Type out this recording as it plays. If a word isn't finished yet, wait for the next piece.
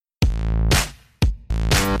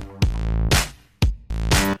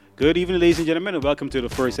Good evening, ladies and gentlemen, and welcome to the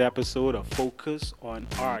first episode of Focus on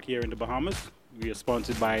Art here in the Bahamas. We are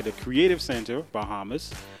sponsored by the Creative Center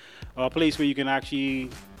Bahamas, a place where you can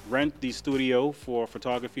actually rent the studio for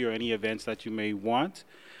photography or any events that you may want.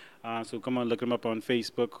 So come on, look them up on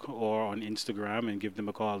Facebook or on Instagram and give them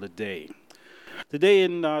a call today. Today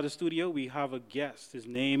in the studio, we have a guest. His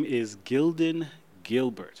name is Gilden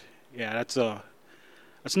Gilbert. Yeah,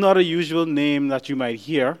 that's not a usual name that you might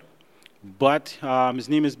hear. But his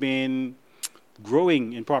name has been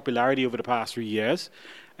growing in popularity over the past 3 years.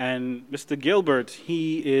 And Mr. Gilbert,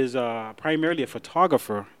 he is primarily a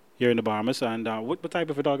photographer here in the Bahamas. And what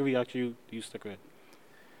type of photography actually do you stick with?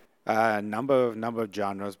 Number of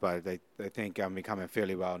genres, but I think I'm becoming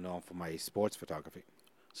fairly well known for my sports photography.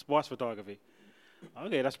 Sports photography.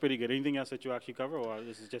 Okay, that's pretty good. Anything else that you actually cover, or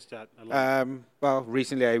this is just that alone? Well,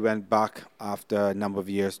 recently I went back after a number of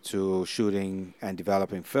years to shooting and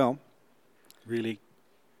developing film. Really?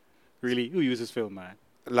 Really? Who uses film, man?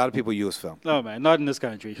 A lot of people use film. No, man, not in this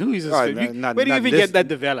country. Who uses Oh, film? not Where do you even this- get that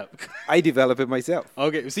developed? I develop it myself.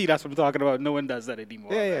 Okay, see, that's what I'm talking about. No one does that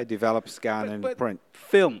anymore. Yeah, develop, scan, and But print.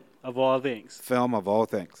 film, of all things. Film of all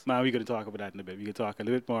things. Man, we're going to talk about that in a bit. We can talk a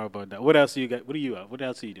little bit more about that. What else do you got? What do you have? What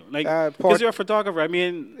else are you doing? Like, because you're a photographer. I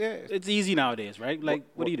mean, Yeah. it's easy nowadays, right? Like,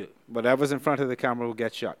 what do you do? Whatever's in front of the camera will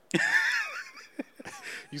get shot.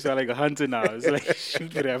 You sound like a hunter now. It's like,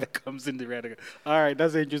 shoot whatever comes in the reticle. All right,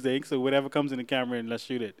 that's interesting. So whatever comes in the camera, and let's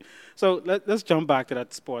shoot it. So let's jump back to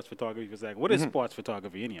that sports photography for a second. What is sports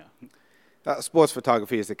photography in here? Sports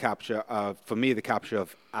photography is the capture of, for me, the capture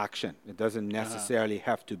of action. It doesn't necessarily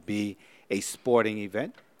have to be a sporting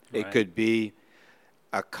event. Right. It could be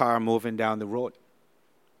a car moving down the road,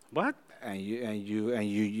 What? and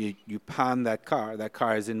you pan that car. That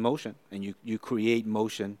car is in motion, and you create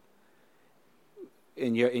motion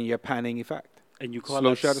in your panning effect. And you call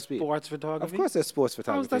Slow that shutter speed. sports photography? Of course, it's sports How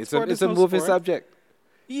is photography. that It's sport? a, it's There's a no moving sport. subject.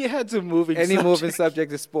 You had to moving Any subject. moving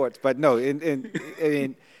subject is sports, but no. I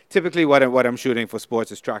mean, typically, what I'm shooting for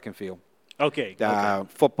sports is track and field. Okay.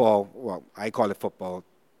 Football, well, I call it football.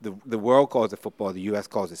 The world calls it football. The U.S.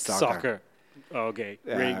 calls it soccer. Soccer. Okay.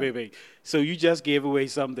 Yeah. Wait. So you just gave away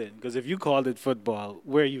something. Because if you called it football,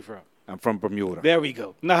 where are you from? I'm from Bermuda. There we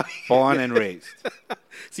go. Now, Born and raised.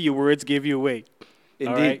 see, your words gave you away.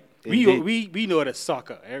 Indeed. All right? Indeed. We know it as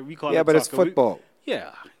soccer. We call Yeah, it but it's soccer. football. Yeah.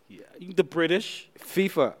 The British,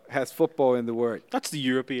 FIFA has football in the word. that's the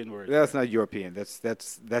European word. That's not European. That's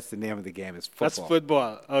the name of the game. It's football. That's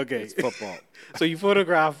football. Okay. It's football. So you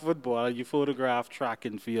photograph football, you photograph track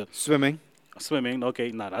and field. Swimming. Swimming,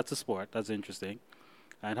 okay, now that's a sport. That's interesting.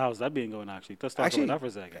 And how's that been going actually? Let's talk about that for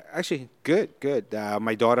a second. Actually, good.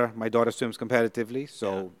 My daughter swims competitively,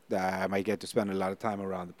 so I might get to spend a lot of time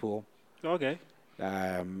around the pool. Okay.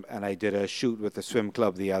 And I did a shoot with the swim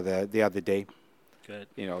club the other day. Good.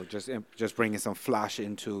 You know, just bringing some flash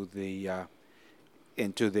into the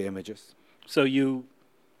images. So you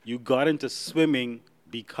got into swimming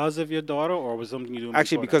because of your daughter, or was something you doing?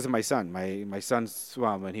 Actually, before because of my son. My son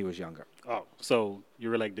swam when he was younger. that? Oh, so you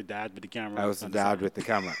were like the dad with the camera. I was the on dad side. with the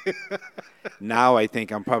camera. Now I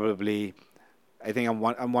think I'm one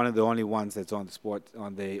of the only ones that's on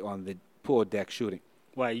the pool deck shooting.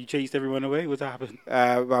 Why you chased everyone away? What happened?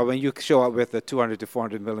 Well, when you show up with a 200 to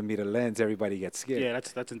 400 millimeter lens, everybody gets scared. Yeah,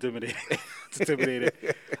 that's intimidating. It's intimidating.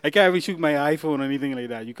 I can't even shoot my iPhone or anything like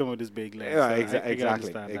that. You come with this big lens. Yeah, so I can exactly,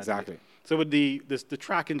 understand that. exactly. So with the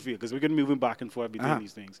track and field, because we're going to be moving back and forth between Uh-huh.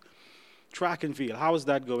 these things. Track and field, how is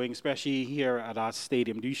that going, especially here at our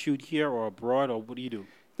stadium? Do you shoot here or abroad, or what do you do?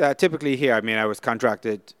 Typically here, I mean, I was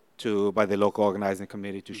contracted by the local organizing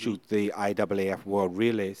committee to Mm-hmm. shoot the IAAF World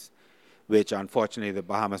Relays, which unfortunately the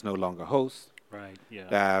Bahamas no longer hosts. Right,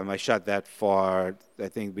 yeah. I shot that I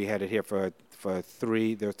think we had it here for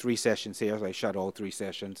three. There were 3 sessions here, so I shot all 3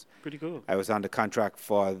 sessions. Pretty cool. I was under contract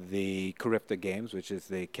for the Caribbean Games, which is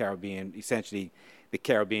the Caribbean, essentially the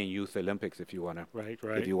Caribbean Youth Olympics, if you want to, Right.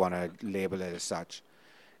 if you want to label it as such.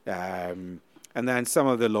 And then some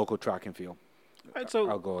of the local track and field. Right, so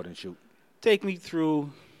I'll go out and shoot. take me through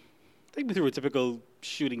a typical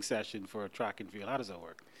shooting session for a track and field. How does that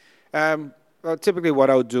work? Well, typically what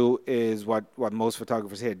I'll do is what most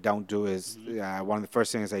photographers here don't do is Mm-hmm. one of the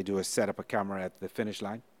first things I do is set up a camera at the finish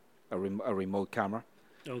line, a remote camera,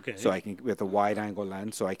 Okay. so I can with a wide angle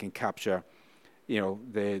lens, so I can capture,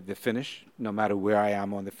 the finish no matter where I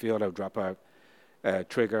am on the field. I'll drop a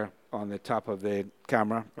trigger on the top of the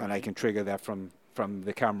camera, and I can trigger that from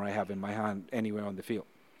the camera I have in my hand anywhere on the field.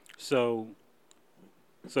 So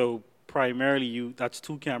primarily that's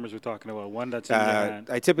 2 cameras we're talking about. One that's in your hand.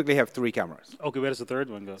 I typically have 3 cameras. Okay, where does the third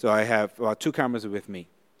one go? So I have 2 cameras with me.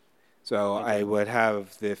 So Okay. I would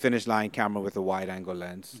have the finish line camera with a wide angle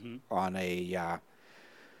lens Mhm.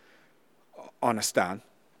 on a stand,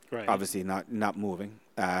 Right. obviously not moving.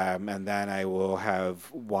 And then I will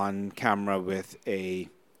have one camera with a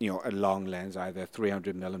long lens, either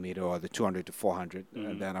 300 millimeter or the 200 to 400. Mhm.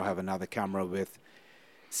 And then I'll have another camera with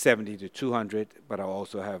 70 to 200, but I'll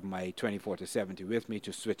also have my 24 to 70 with me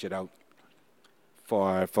to switch it out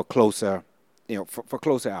for closer, for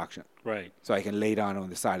closer action. Right. So I can lay down on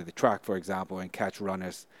the side of the track, for example, and catch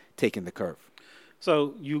runners taking the curve.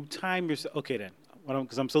 So you time yourself. Okay, then.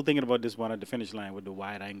 Because I'm still thinking about this one at the finish line with the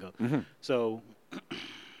wide angle. Mhm. So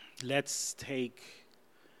let's take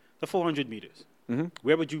the 400 meters. Mhm.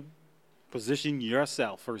 Where would you position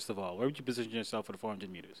yourself, first of all? Where would you position yourself for the 400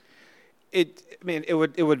 meters?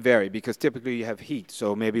 It would vary because typically you have heat.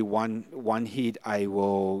 So maybe one heat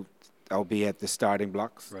I'll be at the starting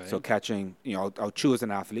blocks. Right. So catching, I'll choose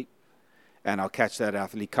an athlete, and I'll catch that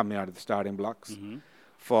athlete coming out of the starting blocks. Mm-hmm.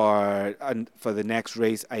 For the next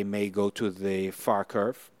race, I may go to the far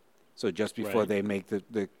curve. So just before Right. they make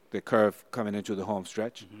the curve coming into the home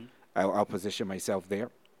stretch, Mm-hmm. I'll position myself there.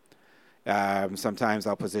 Sometimes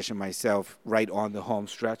I'll position myself right on the home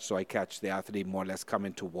stretch, so I catch the athlete more or less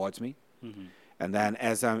coming towards me. Mm-hmm. And then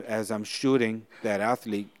as I'm shooting that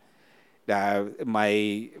athlete,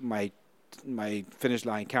 my finish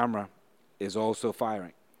line camera is also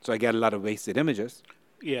firing. So I get a lot of wasted images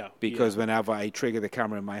Yeah. because whenever I trigger the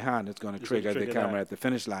camera in my hand, it's going to It's gonna trigger the trigger camera that. at the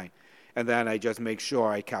finish line. And then I just make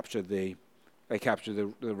sure I capture the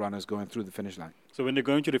runners going through the finish line. So when they're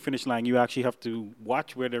going to the finish line, you actually have to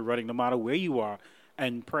watch where they're running, no matter where you are,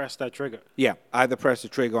 and press that trigger. Yeah, either press the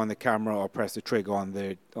trigger on the camera or press the trigger on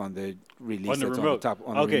the release On the that's remote. on the top.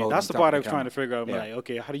 On the Okay, remote that's on the top part I of was the trying to camera. figure out. I'm Yeah. like,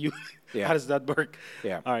 okay, how do you, Yeah. how does that work?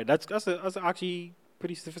 Yeah. All right, that's actually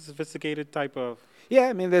pretty sophisticated type of. Yeah,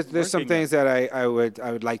 I mean, there's some Working things that I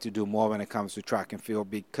would like to do more when it comes to track and field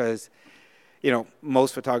because,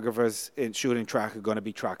 most photographers in shooting track are going to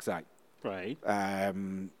be trackside. Right.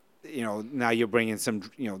 Now you're bringing some,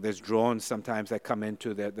 there's drones sometimes that come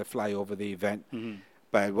into the fly over the event. Mm-hmm.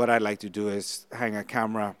 But what I'd like to do is hang a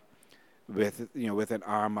camera with an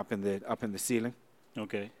arm up in the ceiling,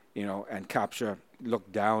 Okay. and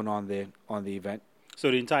look down on the event. So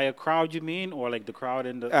the entire crowd, you mean, or like the crowd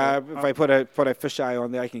in the? If I put a fisheye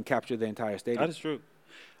on there, I can capture the entire stadium. That is true.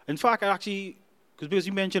 In fact, because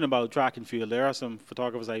you mentioned about track and field, there are some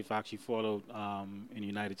photographers I've actually followed in the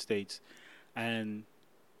United States, and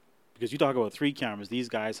because you talk about 3 cameras, these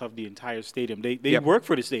guys have the entire stadium. They Yep. work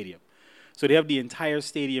for the stadium, so they have the entire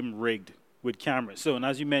stadium rigged with cameras. So, and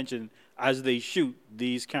as you mentioned, as they shoot,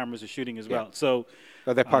 these cameras are shooting as Yeah. well. So,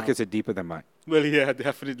 But their pockets are deeper than mine. well, yeah,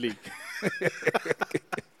 definitely.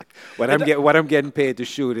 What I'm getting paid to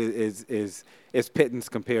shoot is pittance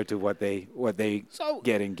compared to what they So-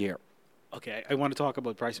 get in gear. Okay, I want to talk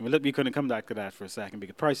about pricing, but we're going to come back to that for a second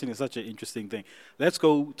because pricing is such an interesting thing. Let's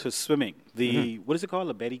go to swimming. What is it called?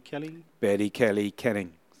 The Betty Kelly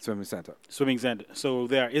Kenning Swimming Center. Swimming Center. So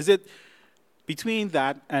is it between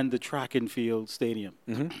that and the track and field stadium?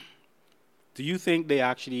 Mm-hmm. Do you think they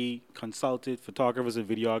actually consulted photographers and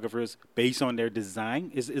videographers based on their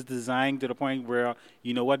design? Is design to the point where,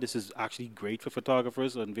 this is actually great for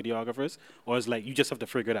photographers and videographers? Or is like you just have to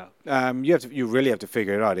figure it out? You really have to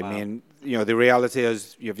figure it out. Wow. I mean, the reality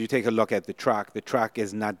is, if you take a look at the track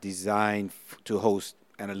is not designed to host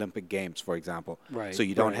an Olympic Games, for example. Right, So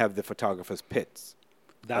you don't right. have the photographers' pits.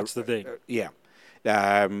 That's the thing. Yeah.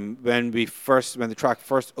 When the track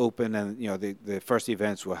first opened and the first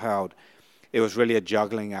events were held, it was really a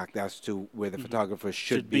juggling act as to where the photographers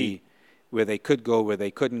should be, where they could go, where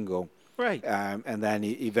they couldn't go. Right. And then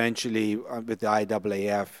eventually with the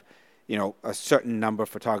IAAF, a certain number of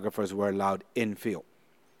photographers were allowed infield.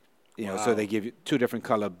 So Wow. they give you 2 different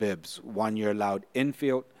color bibs. One you're allowed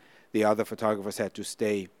infield, the other photographers had to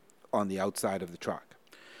stay on the outside of the track.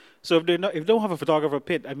 So if they don't have a photographer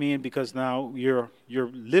pit, I mean, because now you're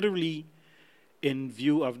literally in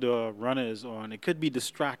view of the runners, and it could be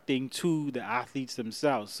distracting to the athletes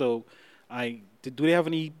themselves. So, do they have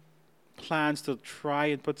any plans to try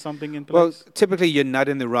and put something in Well, place? typically you're not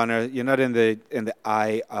in the runner, you're not in the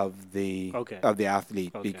eye of the Okay.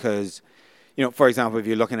 athlete Okay. because, for example, if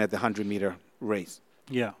you're looking at the 100-meter race,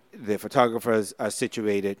 Yeah. the photographers are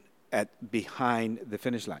situated behind the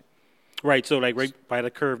finish line. Right. So, like right by the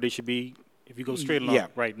curve, they should be. If you go straight along, Yeah.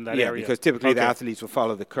 right in that Yeah, area. because typically the Okay. athletes will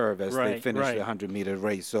follow the curve as they Right, finish right. the 100-meter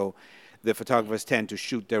race. So the photographers tend to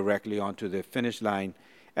shoot directly onto the finish line,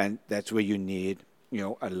 and that's where you need,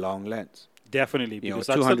 a long lens. Definitely, You know, because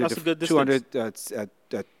that's 200 a to good distance.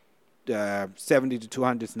 200, 70 to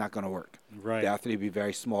 200 is not going to work. Right. The athlete will be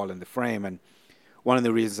very small in the frame, and one of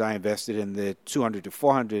the reasons I invested in the 200 to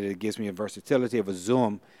 400, it gives me a versatility of a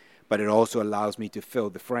zoom, but it also allows me to fill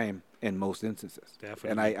the frame in most instances. Definitely.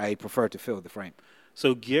 And I prefer to fill the frame.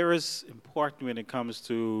 So gear is important when it comes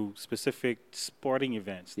to specific sporting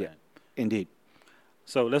events then. Yeah, indeed.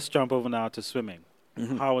 So let's jump over now to swimming.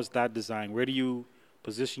 Mhm. How is that designed? Where do you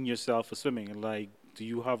position yourself for swimming? And like, do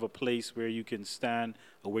you have a place where you can stand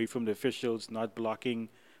away from the officials, not blocking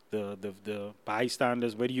the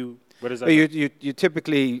bystanders? Where does that Well, go? you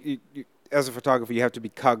typically, as a photographer, you have to be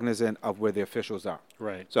cognizant of where the officials are.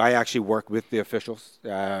 Right. So I actually work with the officials.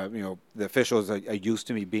 The officials are used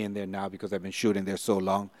to me being there now because I've been shooting there so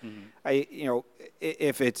long. Mhm.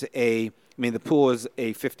 If it's the pool is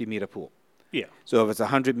a 50-meter pool. Yeah. So if it's a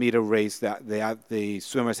 100-meter race, that the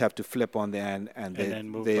swimmers have to flip on the end, and then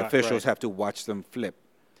move the back, officials right. have to watch them flip.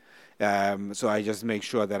 So I just make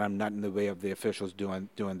sure that I'm not in the way of the officials doing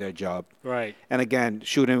their job. Right. And again,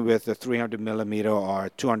 shooting with a 300 millimeter or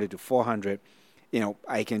 200 to 400,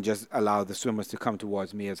 I can just allow the swimmers to come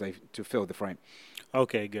towards me to fill the frame.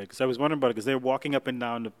 Okay, good. Because I was wondering about it because they're walking up and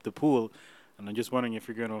down the pool, and I'm just wondering if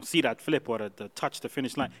you're going to see that flip or the touch the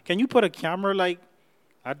finish line. Can you put a camera like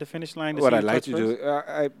at the finish line? To What see I the like touch to do,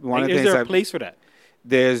 first? one of the Is things there a place for that?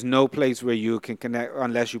 there's no place where you can connect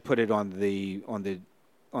unless you put it on the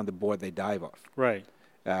board they dive off. Right.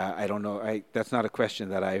 I don't know. That's not a question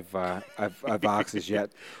that I've asked as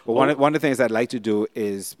yet. But Well- one of the things I'd like to do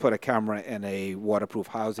is put a camera in a waterproof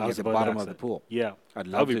housing I at was the about to bottom ask of the that. pool. Yeah. I'd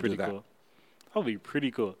That'd love be to pretty do that. cool. That'd be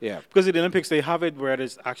pretty cool. Yeah. Because at the Olympics, they have it where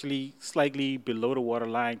it's actually slightly below the water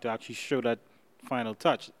line to actually show that final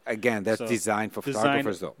touch. Again, that's So, designed for Design-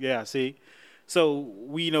 photographers, though. Yeah, see? So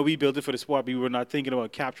we built it for the sport, but we were not thinking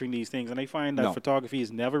about capturing these things. And I find that No. photography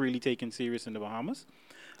is never really taken serious in the Bahamas.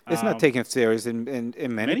 It's not taken serious in many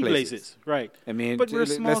Many places. places. Right. I mean, But we're a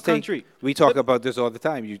small let's take- country. We talk But- about this all the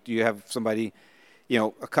time. You have somebody, a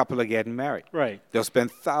couple are getting married. Right. They'll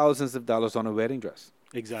spend thousands of dollars on a wedding dress,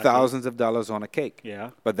 Exactly. thousands of dollars on a cake,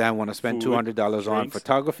 Yeah. but then want to spend Food, $200 on drinks.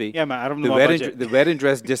 photography. Yeah, man, I don't The know wedding, budget. the wedding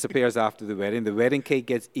dress disappears after the wedding. The wedding cake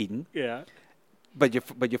gets eaten, Yeah. but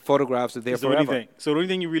your photographs are there It's the only forever, thing. So the only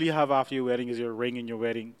thing you really have after your wedding is your ring and your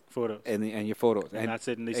wedding photos. and your photos, And that's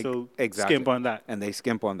it. And they ex- still exactly. skimp on that. and they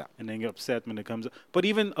skimp on that. And then get upset when it comes up. But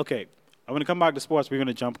even, okay, I want to come back to sports. We're going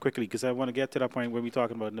to jump quickly because I want to get to that point where we're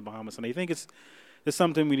talking about in the Bahamas. And I think it's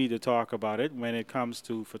something we need to talk about it when it comes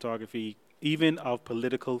to photography, even of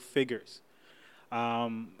political figures. I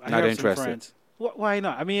Not have some interested. friends. Why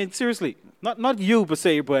not? I mean, seriously, not you per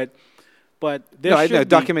se, but there No, should be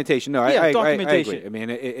documentation. No, Yeah, I documentation. agree. I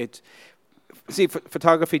mean,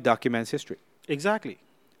 photography documents history. Exactly.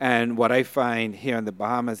 And what I find here in the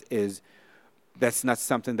Bahamas is that's not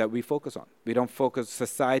something that we focus on. We don't focus,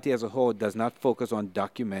 society as a whole does not focus on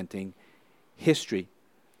documenting history.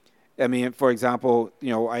 I mean, for example,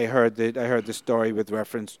 I heard the story with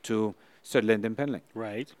reference to Sir Lyndon Pinling.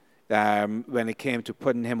 Right. When it came to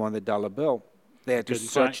putting him on the dollar bill, they had to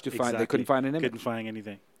search to find, they couldn't find an image. Couldn't find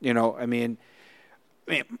anything.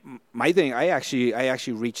 My thing, I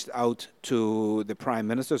actually reached out to the Prime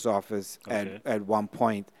Minister's office Okay. at one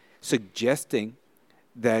point, suggesting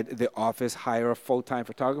that the office hire a full-time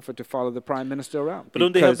photographer to follow the Prime Minister around. But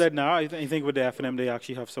don't they have Because- that now? I think with the FNM, they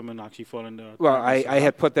actually have someone actually following the. Well, Prime I Minister.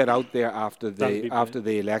 had put that out there after That'd be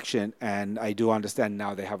the election, and I do understand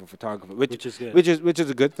now they have a photographer, Which is good. which is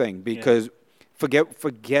a good thing, because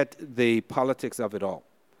forget the politics of it all.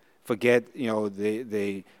 Forget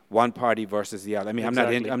the one party versus the other. I mean,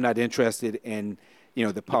 Exactly. I'm not interested in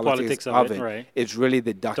the politics politics of of it, it. right. It's really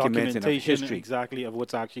the documenting of Documentation history. exactly of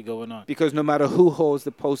what's actually going on. Because no matter who holds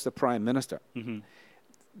the post of prime minister, Hmm.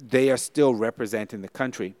 they are still representing the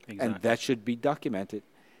country, Exactly. and that should be documented.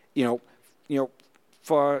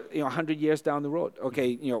 For 100 years down the road.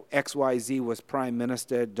 Okay, XYZ was prime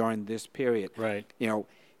minister during this period. Right.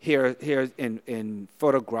 Here in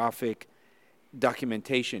photographic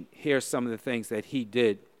documentation, here's some of the things that he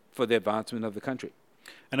did for the advancement of the country.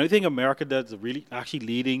 And I think America that's really actually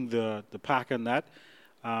leading the pack on that.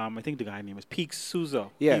 I think the guy name is Pete Souza.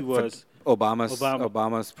 Yeah, He was.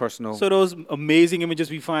 Obama's personal. So those amazing images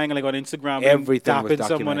we find like on Instagram, Everything him was tapping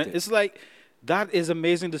someone. documented. It's like that is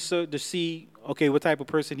amazing to see. Okay, what type of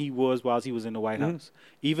person he was while he was in the White Mhm. House.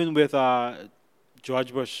 Even with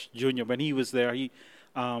George Bush Jr. when he was there, he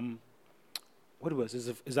what it was is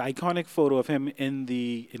an iconic photo of him in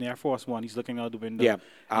Air Force One. He's looking out the window. yeah, And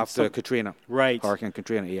after some- Katrina, right. Hurricane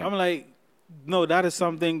Katrina. Yeah, I'm like, no, that is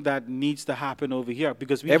something that needs to happen over here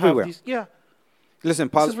because we Everywhere. have these. Yeah, listen,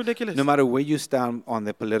 this is ridiculous. no matter where you stand on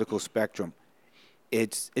the political spectrum,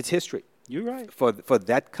 it's history. You're right. For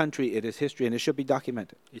that country, it is history, and it should be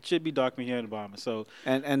documented. It should be documented here in the Bahamas. So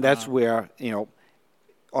And that's where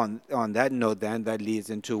on that note, then that leads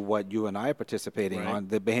into what you and I are participating Right. on,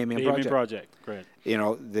 the Bahamian Bahamian Project. Project, correct. You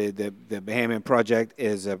know, the Bahamian Project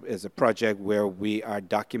is a project where we are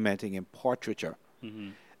documenting in portraiture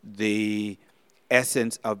the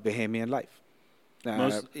essence of Bahamian life.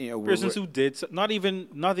 Most You know, persons who did, not even,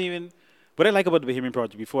 what I like about the Bahamian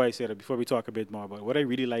Project, before I say that, before we talk a bit more about it, what I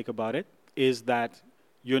really like about it is that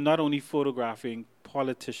you're not only photographing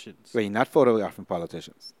politicians, well, you're not photographing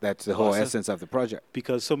politicians. That's the whole Awesome. essence of the project.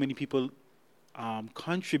 because so many people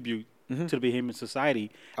contribute to the Bahamian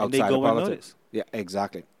society, and they Outside go of unnoticed. politics. Yeah,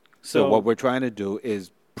 exactly. So, So what we're trying to do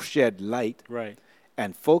is shed light right.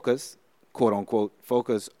 and focus, quote unquote,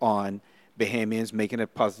 focus on Bahamians making a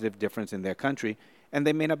positive difference in their country, and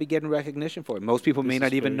they may not be getting recognition for it. Most people may This not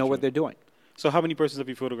is even very know what true. they're doing. So how many persons have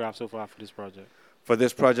you photographed so far for this project? For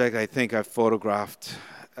this project, I think I've photographed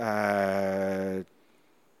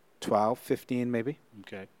 12, 15 maybe.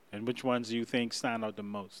 Okay. And which ones do you think stand out the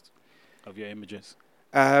most of your images?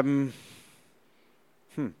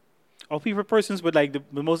 Or people, persons with like the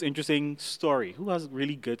most interesting story. Who has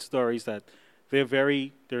really good stories that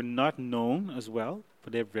they're not known as well,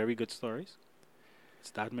 but they're very good stories?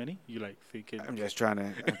 It's that many? You like thinking? I'm just trying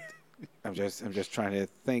to. I'm just trying to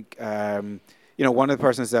think. You know, one of the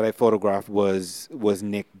persons that I photographed was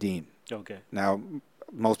Nick Dean. Okay. Now,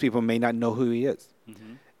 most people may not know who he is.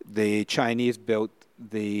 The Chinese built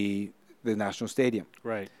the National Stadium,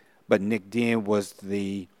 Right. but Nick Dean was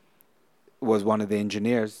one of the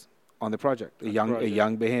engineers on the project. A project.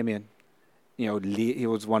 young Bahamian. You know, he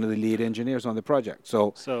was one of the lead engineers on the project.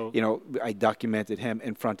 So, So you know, I documented him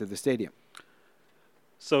in front of the stadium.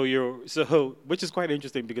 which is quite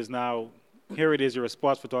interesting because now here it is, you're a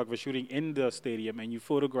sports photographer shooting in the stadium, and you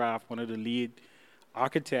photograph one of the lead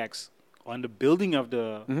architects on the building of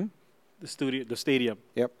the stadium.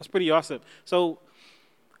 Yep. That's pretty awesome. So,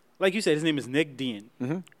 like you said, his name is Nick Dean.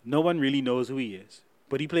 No one really knows who he is,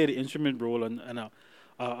 but he played an instrument role on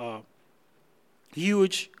a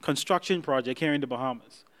huge construction project here in the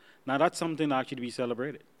Bahamas. Now that's something actually to be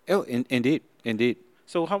celebrated. Oh, indeed.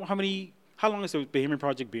 So how long has the Bahamian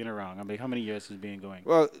Project been around? I mean, how many years has it been going?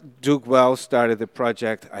 Well, Duke Wells started the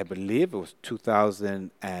project, I believe it was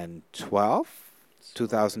 2012,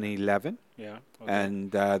 2011. Yeah. Okay.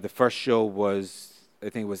 And the first show was, I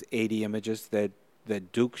think it was 80 images that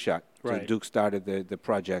Duke shot. Right. So Duke started the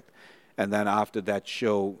project. And then after that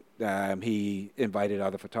show, he invited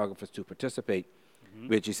other photographers to participate,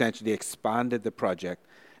 which essentially expanded the project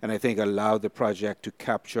and I think allowed the project to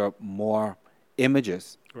capture more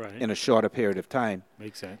images Right. in a shorter period of time.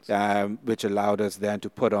 Makes sense. Which allowed us then to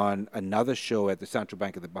put on another show at the Central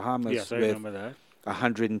Bank of the Bahamas Yes, I with remember that.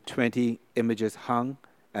 120 images hung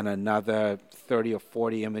and another 30 or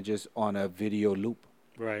 40 images on a video loop.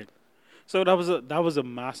 Right. So that was a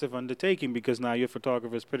massive undertaking because now your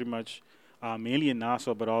photographer is pretty much mainly in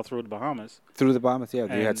Nassau, but all through the Bahamas. Through the Bahamas, yeah.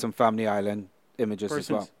 They had And some Family Island images as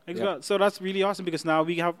well. Yeah. So that's really awesome because now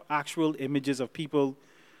we have actual images of people,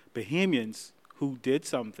 Bahamians, who did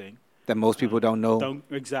something. That most people don't know.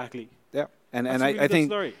 Exactly. Yeah, and That's a really I good think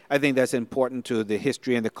story. I think that's important to the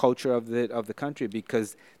history and the culture of the country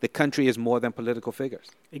because the country is more than political figures.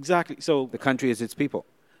 Exactly. So, The country is its people.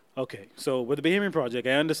 okay. So with the Bahamian Project,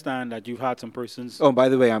 I understand that you've had some persons. Oh, by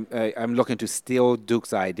the way, I'm looking to steal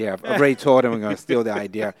Duke's idea. I've already told him I'm going to steal the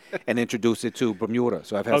idea and introduce it to Bermuda.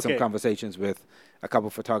 So I've had some Okay. conversations with a couple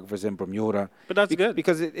of photographers in Bermuda. But that's good.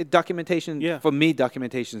 Because documentation, Yeah. for me,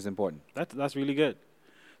 documentation is important. That's really good.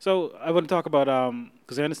 So I want to talk about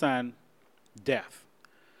because I understand death.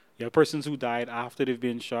 You have persons who died after they've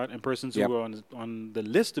been shot, and persons Yep. who were on the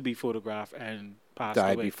list to be photographed and passed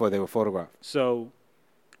Died away. before they were photographed. So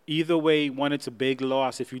either way, one, it's a big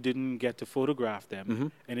loss if you didn't get to photograph them,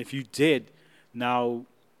 Mhm. and if you did, now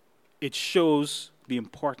it shows the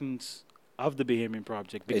importance of the Bahamian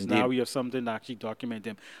Project because now Indeed. we have something to actually document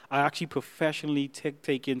them. I actually professionally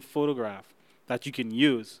take in photograph that you can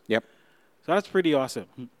use. Yep. So that's pretty awesome.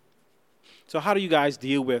 So how do you guys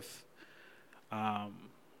deal with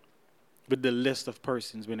the list of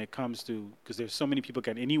persons when it comes to, because there's so many people,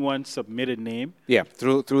 can anyone submit a name? Yeah,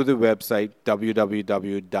 through the website,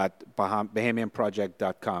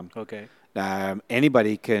 www.bahamianproject.com. Okay.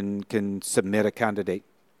 Anybody can submit a candidate.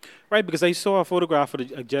 Right, because I saw a photograph of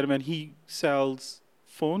a gentleman, he sells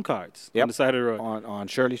phone cards on Yep. the side of the road. on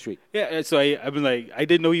Shirley Street. Yeah, and so I've been like, I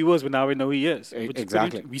didn't know he was, but now I know he is. which is pretty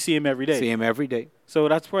Exactly. we see him every day. See him every day. So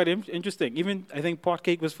that's quite interesting. Even, I think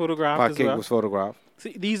Potcake was photographed as Potcake well. was photographed.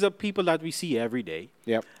 See, these are people that we see every day.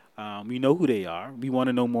 Yep. We know who they are. We want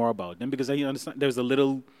to know more about them because I understand there's a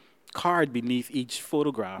little card beneath each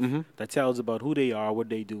photograph that tells about who they are, what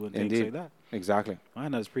they do, and things Indeed. like that. exactly.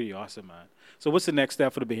 Man, that's pretty awesome, man. So what's the next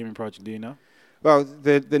step for the Bahamian project? Do you know? Well,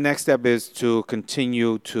 the next step is to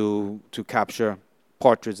continue to capture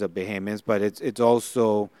portraits of Bahamians, but it's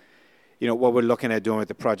also, what we're looking at doing with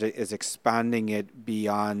the project is expanding it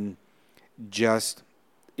beyond just,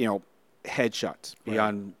 headshots,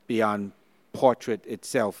 beyond portrait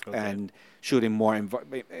itself, and shooting more. I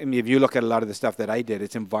mean, if you look at a lot of the stuff that I did,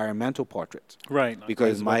 it's environmental portraits. Right.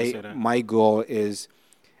 Because my goal is,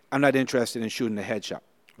 I'm not interested in shooting a headshot.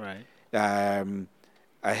 Right.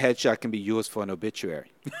 A headshot can be used for an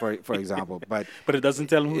obituary, for example, but it doesn't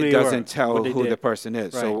tell who they are. It doesn't tell who the person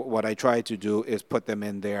is. Right. So what I try to do is put them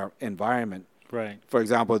in their environment. Right. For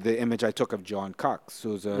example, the image I took of John Cox,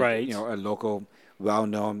 who's a local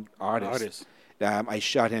well-known artist. I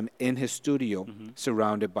shot him in his studio,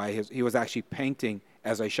 surrounded by he was actually painting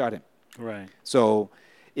as I shot him. Right. So,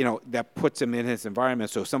 that puts him in his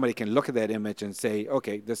environment, so somebody can look at that image and say,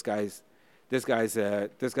 okay, this guy's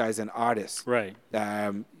an artist. Right.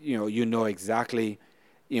 You know exactly,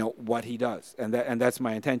 what he does, and that's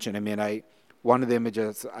my intention. I mean, one of the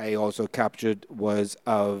images I also captured was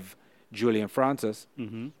of Julian Francis,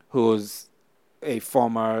 who's a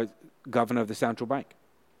former governor of the central bank.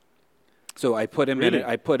 So I put him in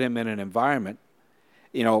an environment,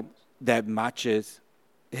 that matches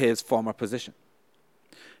his former position.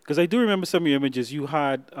 Because I do remember some of your images. You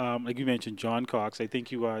had, like you mentioned, John Cox. I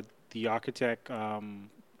think you had the architect,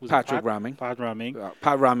 Patrick Ramming. Pat Ramming.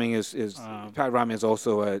 Pat Ramming is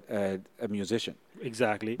also a musician.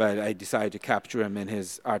 Exactly. But I decided to capture him in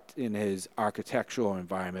his architectural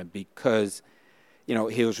environment because,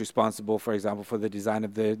 he was responsible, for example, for the design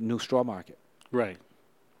of the new straw market. Right.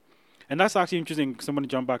 And that's actually interesting. Someone to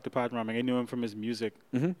jump back to Pat Ramming. I knew him from his music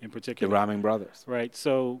in particular. The Ramming brothers. Right.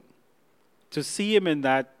 So to see him in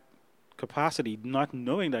that capacity, not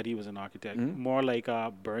knowing that he was an architect, more like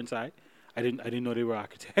Burnside. I didn't know they were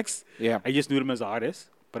architects. Yeah. I just knew them as artists,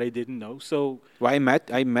 but I didn't know. So I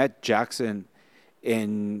met Jackson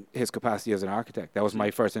in his capacity as an architect. That was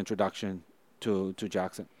my first introduction to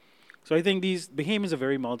Jackson. So I think these Bahamians are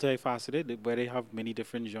very multifaceted, where they have many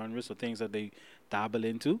different genres or things that they dabble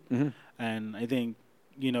into. And I think,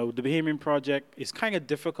 the Bahamian project is kind of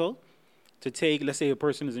difficult to take. Let's say a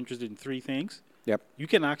person is interested in three things. Yep. You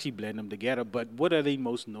can actually blend them together, but what are they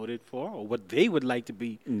most noted for, or what they would like to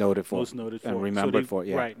be most noted for? And remembered for,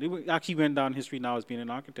 yeah. Right. They actually went down history now as being an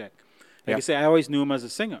architect. Like I say, I always knew him as a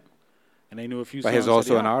singer, and I knew a few songs. But he's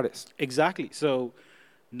also an artist. Exactly. So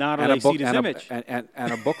now that I see this image. And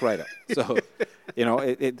a book writer. So,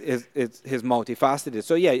 it's his multifaceted.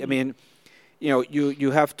 So, yeah, I mean,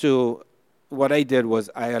 you have to, what I did was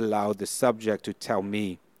I allowed the subject to tell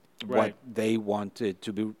me what they wanted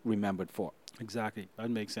to be remembered for. Exactly.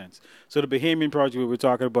 That makes sense. So the Bahamian Project we were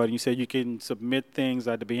talking about, you said you can submit things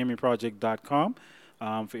at thebahamianproject.com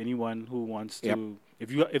for anyone who wants to.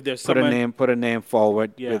 If there's someone, put a name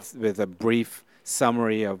forward with a brief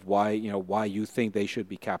summary of why you think they should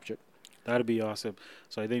be captured. That'd be awesome.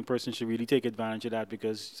 So I think person should really take advantage of that,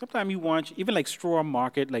 because sometimes you want, even like straw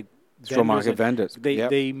market vendors.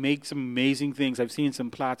 They make some amazing things. I've seen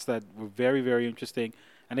some plots that were very, very interesting,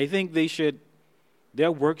 and I think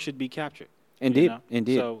their work should be captured. Indeed.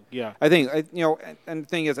 So yeah, I think and the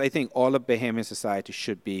thing is, I think all of Bahamian society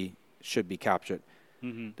should be captured.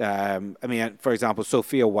 I mean, for example,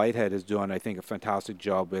 Sophia Whitehead is doing, I think, a fantastic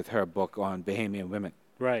job with her book on Bahamian women.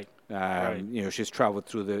 Right. She's traveled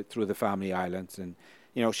through the family islands, and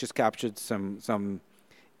she's captured some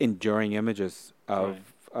enduring images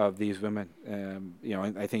of these women. And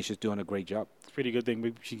I think she's doing a great job. It's a pretty good thing.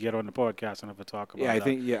 We should get on the podcast and have a talk about that. I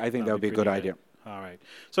think that would be a good idea. All right.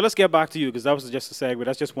 So let's get back to you, because that was just a segue.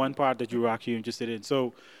 That's just one part that you were actually interested in.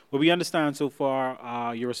 So what we understand so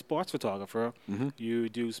far, you're a sports photographer. You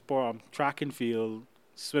do track and field,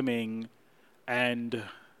 swimming, and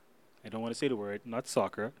I don't want to say the word, not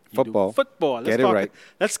soccer. Football. Football. Get it right.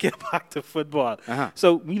 Let's get back to football.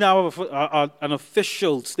 So we now have an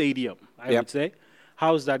official stadium, I would say.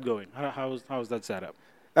 How's that going? How's that set up?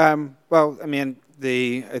 Well, I mean,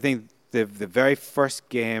 I think the very first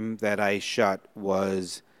game that I shot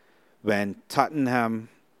was when Tottenham,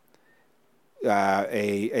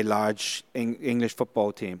 a large English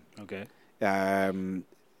football team,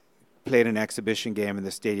 played an exhibition game in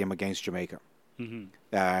the stadium against Jamaica.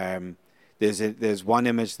 There's one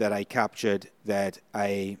image that I captured that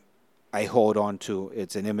I hold on to.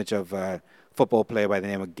 It's an image of a football player by the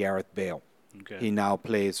name of Gareth Bale. He now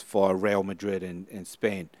plays for Real Madrid in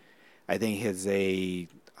Spain. I think he's a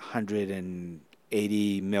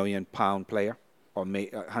 180 million pound player, or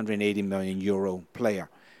 180 million euro player.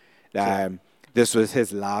 This was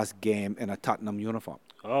his last game in a Tottenham uniform.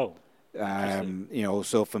 Oh.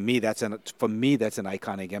 So for me, that's an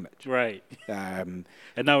iconic image. Right. Um,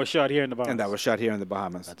 And now it's shot here in the Bahamas. and that was shot here in the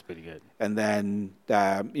Bahamas. That's pretty good. And then,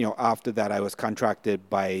 after that, I was contracted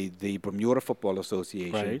by the Bermuda Football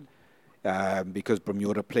Association because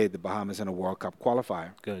Bermuda played the Bahamas in a World Cup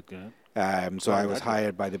qualifier. Good, good. So I was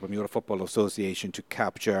hired by the Bermuda Football Association to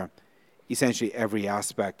capture essentially every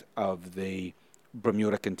aspect of the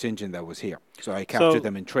Bermuda contingent that was here. So I captured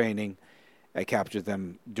them in training. I captured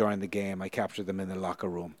them during the game. I captured them in the locker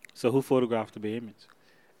room. So who photographed the Bahamians?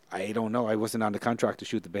 I don't know. I wasn't on the contract to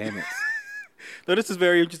shoot the Bahamians. No, this is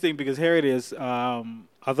very interesting because here it is.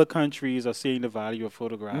 Other countries are seeing the value of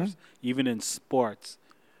photographs, even in sports,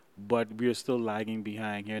 but we're still lagging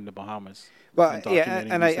behind here in the Bahamas. Well, yeah,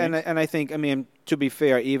 and I think, I mean, to be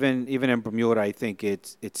fair, even in Bermuda, I think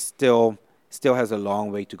it still has a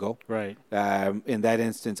long way to go. Right. In that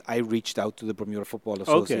instance, I reached out to the Bermuda Football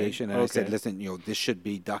Association and I said, listen, this should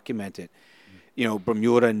be documented.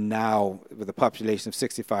 Bermuda now, with a population of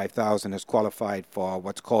 65,000, has qualified for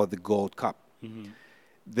what's called the Gold Cup. Mm-hmm.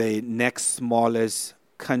 The next smallest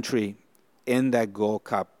country in that Gold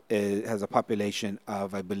Cup has a population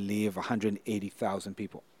of, I believe, 180,000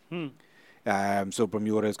 people. So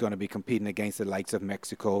Bermuda is going to be competing against the likes of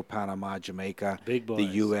Mexico, Panama, Jamaica, Big boys. the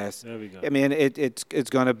U.S. There we go. I mean, it's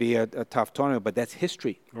going to be a tough tournament, but that's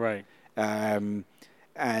history. Right. So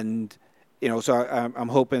I'm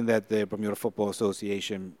hoping that the Bermuda Football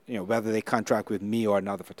Association, whether they contract with me or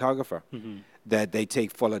another photographer, that they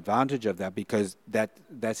take full advantage of that because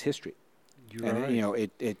that's history. You're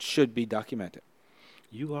right. It should be documented.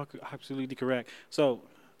 You are absolutely correct. So,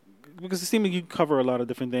 because it seems like you cover a lot of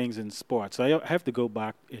different things in sports, so I have to go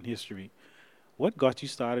back in history. What got you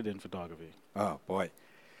started in photography? Oh, boy.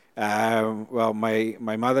 Well, my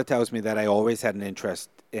mother tells me that I always had an interest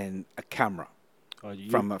in a camera.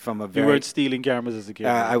 From a very. You weren't stealing cameras as a kid.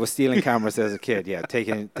 I was stealing cameras as a kid. Yeah,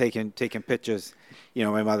 taking pictures.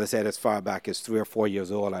 My mother said as far back as 3 or 4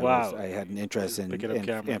 years old, I had an interest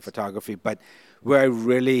in photography. But where I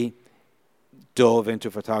really dove into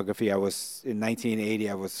photography, I was in 1980.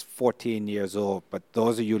 I was 14 years old. But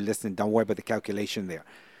those of you listening, don't worry about the calculation there.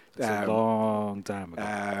 It's a long time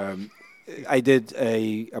ago. I did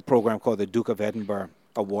a program called the Duke of Edinburgh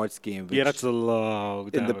Award Scheme. Yeah, that's a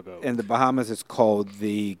long time ago. In the Bahamas, it's called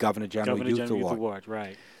the Governor General Youth Award.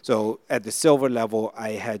 Right. So at the silver level,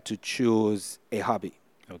 I had to choose a hobby.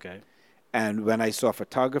 Okay. And when I saw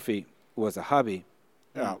photography was a hobby,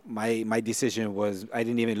 my decision was I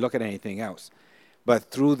didn't even look at anything else.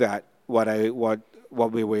 But through that, what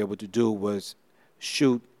we were able to do was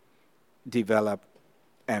shoot, develop,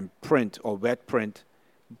 and print or wet print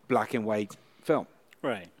black and white film.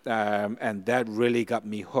 Right. And that really got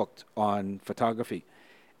me hooked on photography.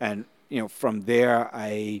 And, from there,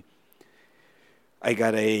 I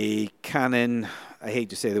got a Canon. I hate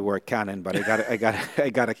to say the word Canon, but I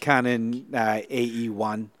got a Canon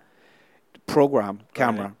AE1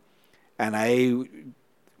 camera, right. And I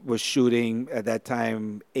was shooting at that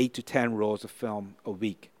time 8 to 10 rolls of film a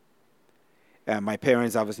week. And my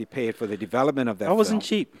parents obviously paid for the development of that. That wasn't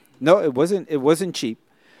cheap. No, it wasn't. It wasn't cheap.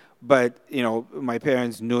 But, my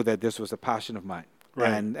parents knew that this was a passion of mine.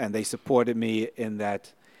 Right. And they supported me in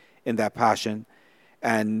that passion.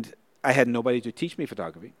 And I had nobody to teach me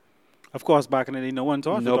photography. Of course, back in the day, no one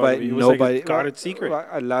taught photography. It was like a guarded secret.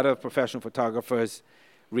 A lot of professional photographers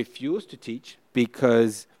refused to teach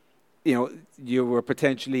because, you were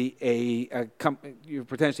potentially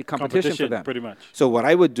competition for them. Pretty much. So what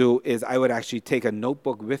I would do is I would actually take a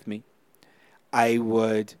notebook with me. I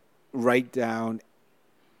would write down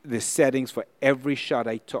the settings for every shot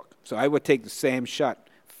I took. So I would take the same shot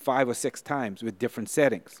 5 or 6 times with different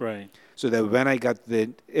settings. Right. So that when I got the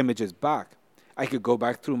images back, I could go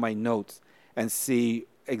back through my notes and see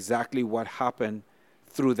exactly what happened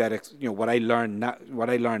through that, what I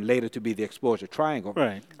learned later to be the exposure triangle.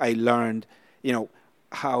 Right. I learned,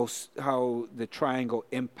 how the triangle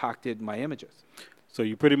impacted my images. So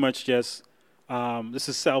you pretty much just this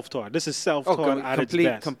is self-taught. This is self-taught at its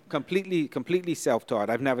best. Completely self-taught.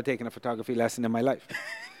 I've never taken a photography lesson in my life.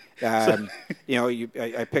 I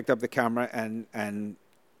picked up the camera and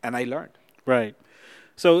I learned. Right.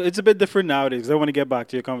 So it's a bit different nowadays. I want to get back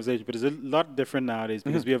to your conversation, but it's a lot different nowadays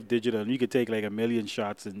because we have digital. And you could take like 1 million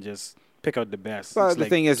shots and just pick out the best. Well, it's the like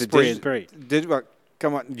thing is, spray and pray.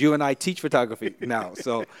 Come on, you and I teach photography now.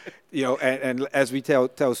 So, and as we tell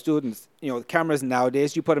students, cameras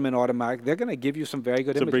nowadays, you put them in automatic, they're going to give you some very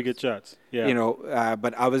good images. Some pretty good shots, yeah.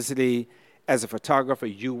 But obviously, as a photographer,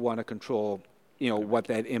 you want to control, what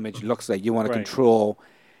that image looks like. You want to control,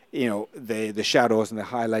 the shadows and the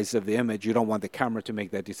highlights of the image. You don't want the camera to make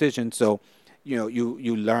that decision. So,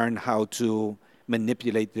 you learn how to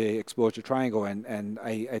manipulate the exposure triangle. And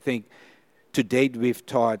I think to date we've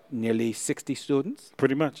taught nearly 60 students,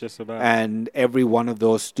 Pretty much, just about. and every one of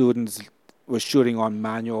those students was shooting on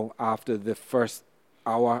manual after the first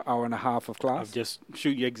hour and a half of class. Of just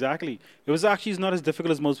shoot you exactly. It was actually not as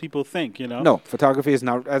difficult as most people think. No, photography is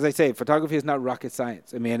not, as I say, photography is not rocket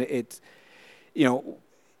science. I mean, it's,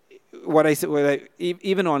 what I said,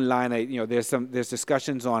 even online, there's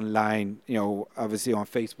discussions online, obviously on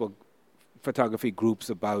Facebook photography groups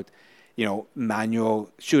about,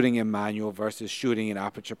 shooting in manual versus shooting in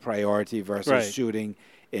aperture priority versus Right. shooting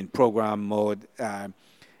in program mode.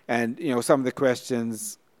 And some of the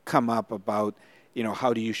questions come up about,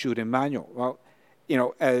 how do you shoot in manual? Well,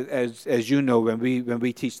 as you know, when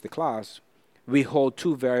we teach the class, we hold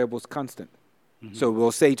two variables constant. Mm-hmm. So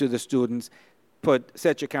we'll say to the students,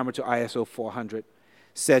 set your camera to ISO 400,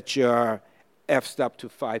 set your f-stop to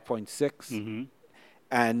 5.6, Mm-hmm.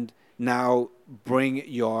 and now bring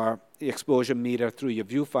your exposure meter through your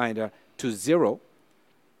viewfinder to 0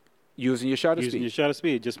 using your shutter Using speed. your shutter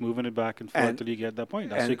speed, just moving it back and forth And- till you get that point.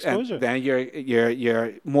 That's your And exposure. then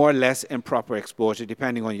you're more or less improper exposure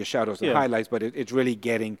depending on your shadows and Yeah. highlights, but it's really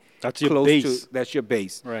getting That's your close base. to, that's your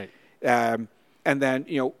base. Right. And then,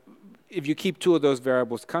 if you keep two of those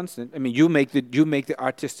variables constant, I mean, you make the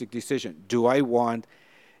artistic decision. Do I want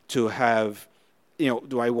to have,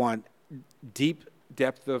 do I want deep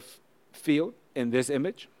depth of field in this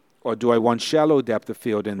image, or do I want shallow depth of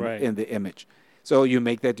field Right. in the image? So you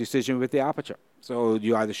make that decision with the aperture. So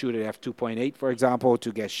you either shoot at f2.8, for example,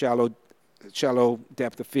 to get shallow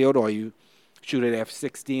depth of field, or you shoot at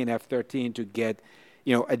f16, f13 to get,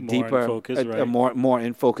 a deeper, focus, a right. more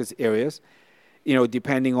in focus areas.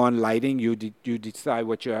 Depending on lighting, you decide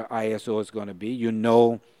what your ISO is going to be.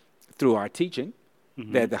 Through our teaching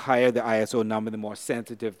Mm-hmm. that the higher the ISO number, the more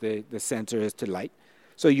sensitive the sensor is to light.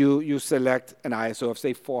 So you select an ISO of,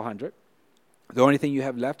 say, 400. The only thing you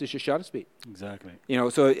have left is your shutter speed. Exactly.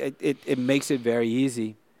 So it makes it very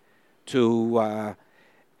easy to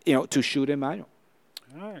shoot in manual.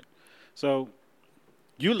 All right. So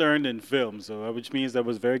you learned in film, so which means that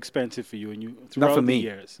was very expensive for you, and you throughout Not for the me.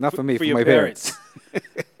 years. Not for me, for your my parents.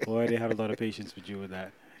 Boy, they had a lot of patience with you with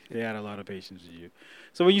that. They had a lot of patience with you.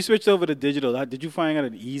 So when you switched over to digital, did you find it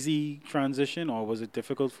an easy transition, or was it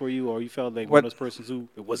difficult for you, or you felt like one What- of those persons who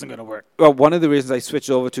it wasn't going to work? Well, one of the reasons I switched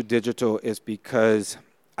over to digital is because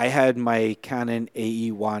I had my Canon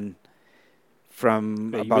AE1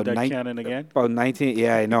 from Hey, you about with that nine- Canon again? about 19.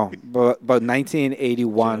 Yeah, I know. But about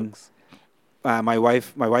 1981. Jokes. My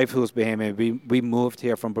wife, who's Bahamian, we moved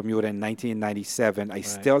here from Bermuda in 1997. I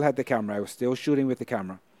still had the camera. I was still shooting with the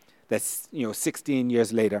camera. That's 16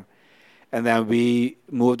 years later, and then we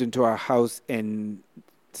moved into our house in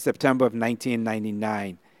September of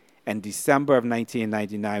 1999. And December of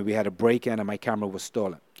 1999, we had a break-in, and my camera was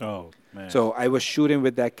stolen. Oh man. So I was shooting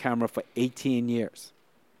with that camera for 18 years.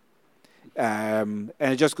 And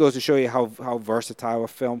it just goes to show you how versatile a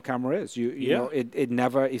film camera is. It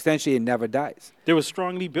never dies. they were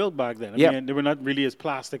strongly built back then. I Yeah. mean, they were not really as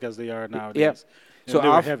plastic as they are nowadays. Yeah. So they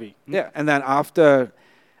were af- heavy. Yeah, and then after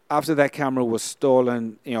that camera was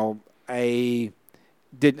stolen, I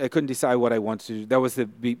couldn't decide what I wanted to do. That was the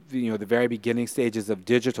very beginning stages of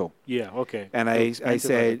digital. Yeah. Okay. And So I expensive at the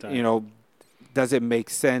said, time. does it make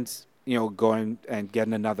sense, going and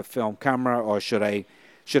getting another film camera, or should I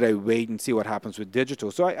wait and see what happens with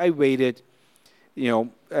digital? So I waited,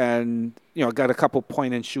 and got a couple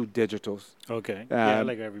point and shoot digitals. Okay. Yeah, um,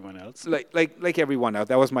 like everyone else. Like everyone else.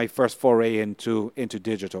 That was my first foray into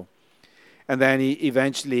digital. And then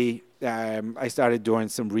eventually I started doing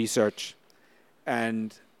some research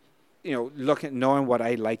and, knowing what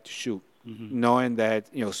I like to shoot, Mm-hmm. knowing that,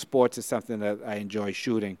 sports is something that I enjoy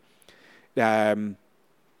shooting.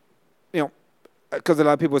 Because a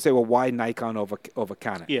lot of people say, well, why Nikon over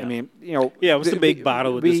Canon? Yeah. I mean, Yeah, what's the big we-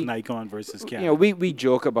 battle with we- this Nikon versus Canon? we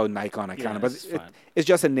joke about Nikon and Yeah, Canon, but it's fun. it's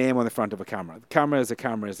just a name on the front of a camera. The camera is a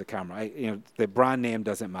camera is a camera. The brand name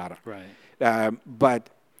doesn't matter. Right. But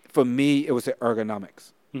for me, it was the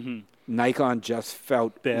ergonomics. Mm-hmm. Nikon just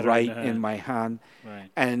felt Better in right the in hand. my hand. Right.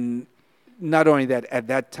 And not only that, at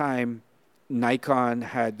that time, Nikon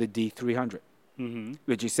had the D300, Mm-hmm.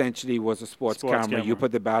 which essentially was a sports camera. You camera.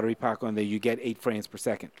 put the battery pack on there, you get 8 frames per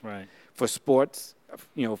second. Right. For sports,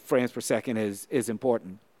 frames per second is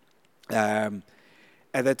important. At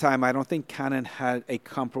that time, I don't think Canon had a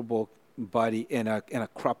comparable body in a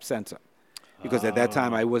crop sensor, because at that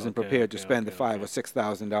time I wasn't okay, prepared to okay, spend okay, the $5,000 okay. or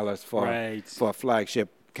 $6,000 Right. for a flagship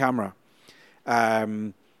camera.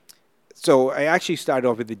 So I actually started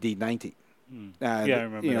off with the D90. And, Yeah, I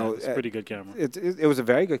remember you that. know, It's a pretty good camera. it was a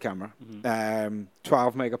very good camera,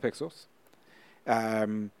 12 megapixels.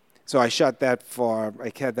 So I shot that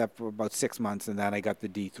I had that for about 6 months, and then I got the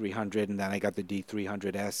D300, and then I got the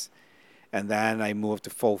D300S, and then I moved to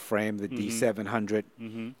full frame, the D700,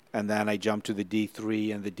 and then I jumped to the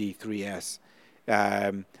D3 and the D3S.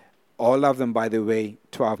 All of them, by the way,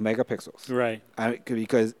 12 megapixels. Right.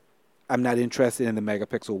 Because I'm not interested in the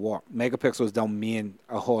megapixel war. Megapixels don't mean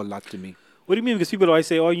a whole lot to me. What do you mean? Because people always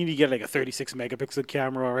say, "Oh, you need to get like a 36 megapixel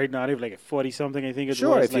camera." Right now, they have like a 40 something. I think it's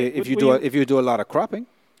Sure, if you do a lot of cropping.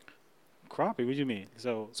 Cropping. What do you mean?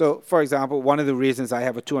 So, for example, one of the reasons I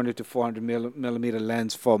have a 200 to 400 millimeter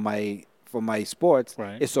lens for my sports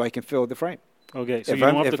is so I can fill the frame. Okay, so you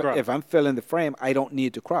don't have to crop. If I'm filling the frame, I don't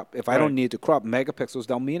need to crop. If I don't need to crop, megapixels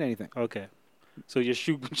don't mean anything. Okay, so you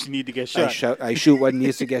shoot what you need to get shot. I shoot what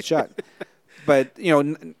needs to get shot. But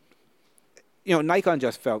Nikon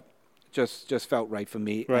just felt right for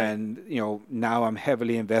me, and now I'm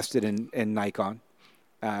heavily invested in Nikon.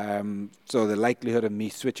 So the likelihood of me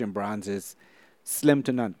switching brands is slim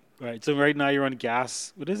to none. Right. So right now you're on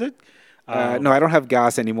gas. What is it? No, I don't have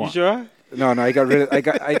gas anymore. You sure? No, I got rid of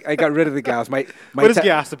I got rid of the gas. My what is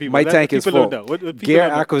gas to people? My tank is full. What Gear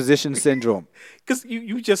acquisition syndrome. Because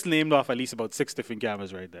you just named off at least about 6 different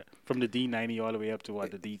cameras right there, from the D90 all the way up to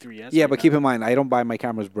the D3S. Yeah, but keep in mind, I don't buy my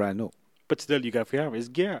cameras brand new. But still, you got camera. It's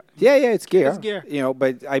gear. Yeah, it's gear. It's gear.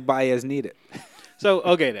 But I buy as needed. So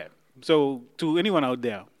okay then. So to anyone out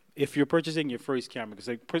there, if you're purchasing your first camera,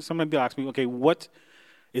 because some people ask me, okay, what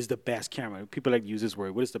is the best camera? People like to use this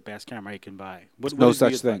word. What is the best camera I can buy? No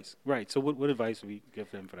such thing. Right. So what advice would we give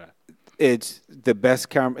them for that? It's the best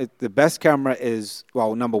camera. The best camera is,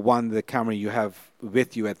 well, number one, the camera you have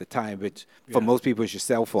with you at the time, which for most people is your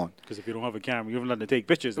cell phone. Because if you don't have a camera, you have nothing to take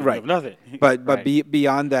pictures. You have nothing. But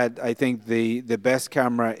beyond that, I think the best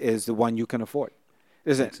camera is the one you can afford.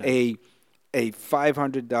 Isn't a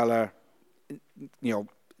 $500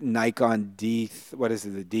 Nikon the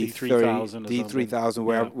D3000,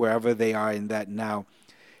 D3000, wherever they are in that now,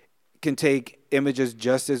 can take images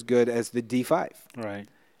just as good as the D5. Right.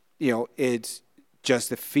 It's just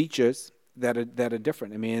the features that are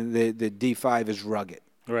different. I mean, the D5 is rugged.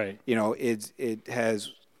 Right. It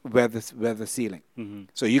has weather sealing,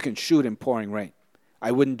 so you can shoot in pouring rain.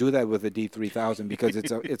 I wouldn't do that with a D3000 because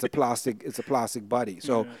it's a plastic body.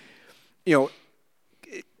 So,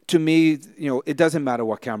 to me, it doesn't matter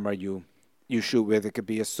what camera you shoot with. It could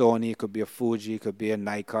be a Sony, it could be a Fuji, it could be a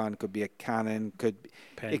Nikon, it could be a Canon,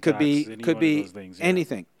 it could be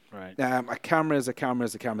anything. Right. A camera is a camera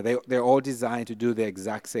is a camera. They're all designed to do the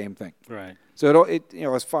exact same thing. Right. So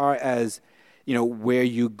as far as where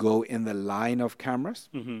you go in the line of cameras,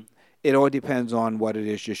 it all depends on what it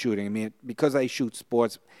is you're shooting. I mean, because I shoot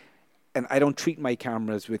sports, and I don't treat my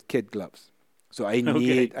cameras with kid gloves, so I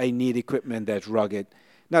need equipment that's rugged.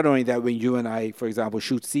 Not only that, when you and I, for example,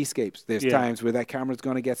 shoot seascapes, there's times where that camera's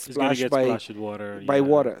going to get splashed with water. By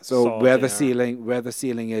water. So weather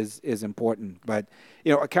sealing is important. But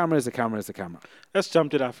a camera is a camera is a camera. Let's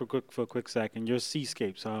jump to that for a quick second. Your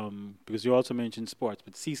seascapes, because you also mentioned sports,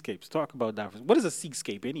 but seascapes. Talk about that. What is a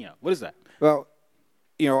seascape anyhow? What is that? Well,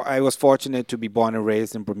 I was fortunate to be born and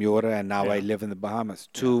raised in Bermuda, and now I live in the Bahamas.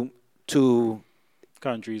 Two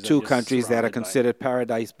countries that are considered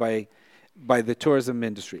paradise by the tourism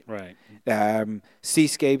industry. Right.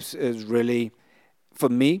 Seascapes is really, for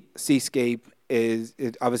me, seascape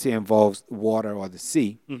it obviously involves water or the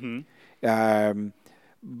sea.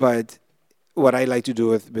 But what I like to do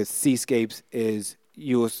with seascapes is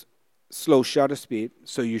use slow shutter speed,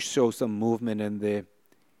 so you show some movement in the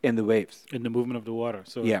waves. In the movement of the water.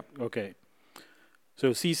 So yeah. Okay.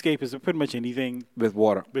 So seascape is pretty much anything with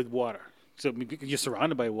water. With water. So you're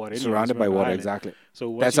surrounded by water. Surrounded by water, exactly.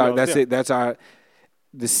 So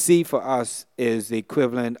the sea for us is the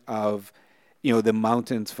equivalent of, the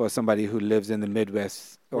mountains for somebody who lives in the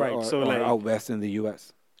Midwest or out west in the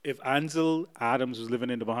U.S. If Ansel Adams was living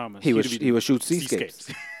in the Bahamas, he would shoot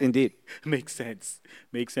seascapes. Indeed. Makes sense.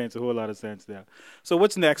 A whole lot of sense there. So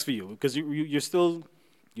what's next for you? Because you seem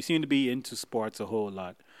to be into sports a whole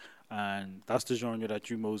lot, and that's the genre that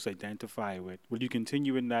you most identify with. Will you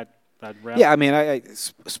continue in that realm? Yeah, I mean,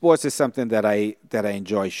 sports is something that I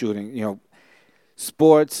enjoy shooting.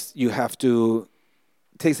 Sports,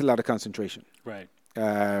 takes a lot of concentration. Right.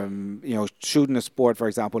 Shooting a sport, for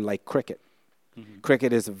example, like cricket.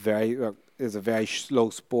 Cricket is a very slow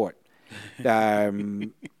sport.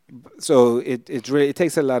 So it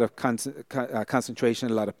takes a lot of concentration,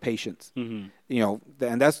 a lot of patience. And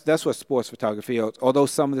that's what sports photography is. Although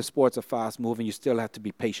some of the sports are fast moving, you still have to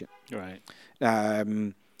be patient. Right.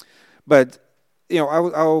 But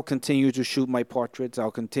I'll continue to shoot my portraits.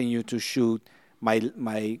 I'll continue to shoot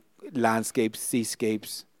my landscapes,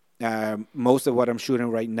 seascapes. Most of what I'm shooting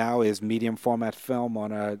right now is medium format film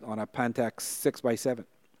on a Pentax 6x7.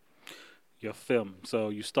 Your film. So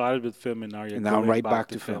you started with film and now you're And now going I'm right back back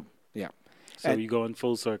to to film. Yeah. So And- you're going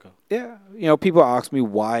full circle. Yeah. People ask me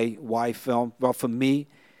why film. Well, for me,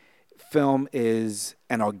 film is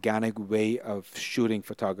an organic way of shooting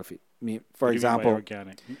photography. I mean, for What do you mean by example,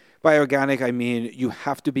 organic. by organic, I mean you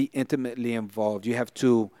have to be intimately involved. You have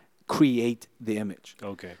to create the image.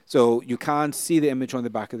 Okay. So you can't see the image on the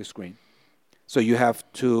back of the screen. So you have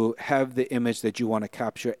to have the image that you want to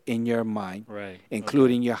capture in your mind, Right.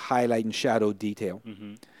 including your highlight and shadow detail.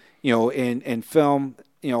 Mm-hmm. In film,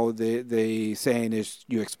 the saying is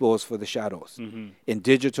you expose for the shadows. Mm-hmm. In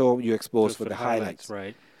digital, you expose for the highlights.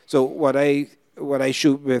 Right. So what I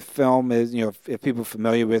shoot with film is, if people are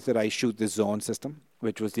familiar with it, I shoot the Zone system,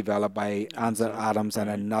 which was developed by Ansel Adams and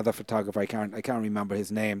right. another photographer. I can't remember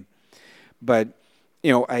his name, but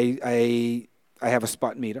I have a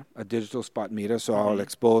spot meter, a digital spot meter, so I'll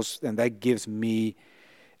expose, and that gives me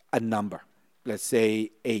a number, let's say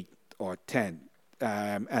 8 or 10.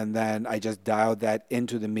 And then I just dial that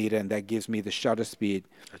into the meter, and that gives me the shutter speed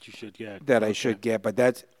That you should get. that I should get. But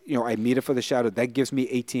that's, I meter for the shadow. That gives me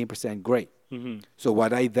 18% gray. Mm-hmm. So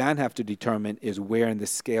what I then have to determine is where in the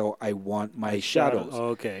scale I want my shadows.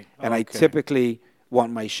 Okay. And I typically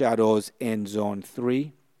want my shadows in zone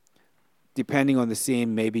 3. Depending on the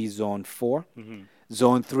scene, maybe zone 4. Mm-hmm.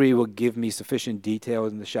 Zone 3 will give me sufficient detail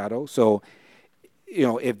in the shadow. So,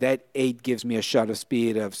 if that 8 gives me a shutter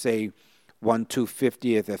speed of, say,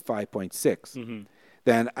 1/250th at 5.6, Mm-hmm.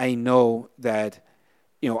 then I know that,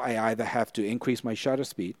 I either have to increase my shutter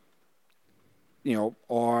speed,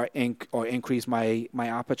 or increase my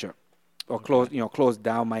aperture, or close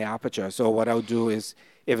down my aperture. So what I'll do is,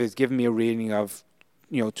 if it's giving me a reading of,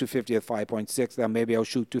 250 at 5.6, then maybe I'll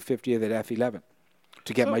shoot 250 at f11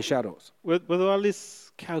 to get my shadows. With all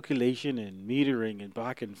this calculation and metering and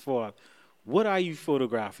back and forth, what are you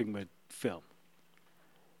photographing with film?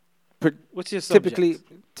 What's your subject?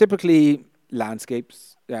 Typically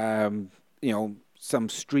landscapes, some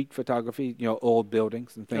street photography, old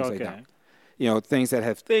buildings and things like that. Things that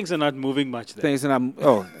have Things are not moving much there. things that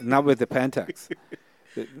not with the Pentax.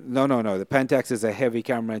 No. The Pentax is a heavy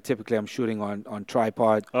camera, and typically I'm shooting on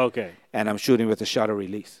tripod, Okay. and I'm shooting with a shutter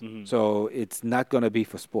release. Mhm. So it's not going to be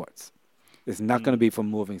for sports. It's not going to be for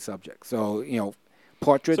moving subjects. So,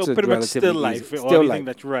 portraits So are pretty much relatively still life, easy. or Still anything life.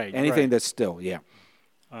 that's right. Anything right. that's still, yeah.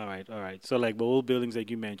 All right. So like the old buildings like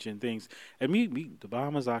you mentioned, things. And the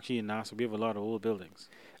Bahamas actually in Nassau, we have a lot of old buildings.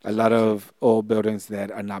 A lot of old buildings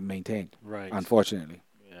that are not maintained, Right. unfortunately.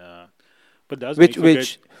 Yeah. But does Which make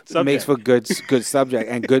for good makes for subject. good subject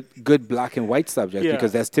and good black and white subject, Yeah.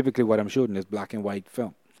 because that's typically what I'm shooting is black and white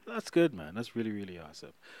film. That's good, man. That's really, really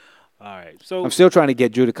awesome. All right. So I'm still trying to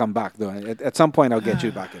get you to come back, though. At some point, I'll get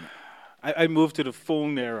you back in it. I moved to the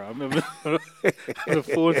phone era. I'm a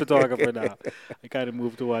phone photographer now. I kind of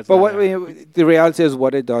moved towards But that era. the reality is,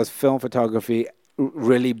 what it does, film photography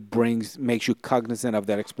really makes you cognizant of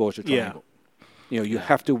that exposure Yeah. triangle. You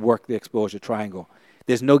have to work the exposure triangle.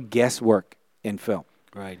 There's no guesswork in film.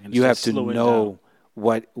 Right. And You it's have just to slowing know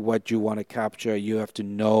what you want to capture. You have to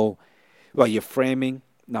know, your framing,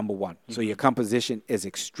 number one. So your composition is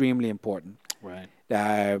extremely important.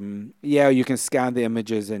 down. Right. You can scan the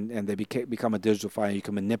images and they become a digital file. You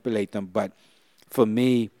can manipulate them, but for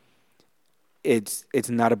me, it's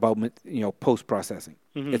not about post processing.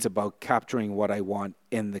 Mhm. It's about capturing what I want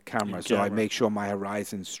in the camera. In So I camera. make sure my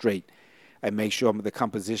horizon's straight. I make sure the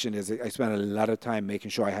composition is. I spend a lot of time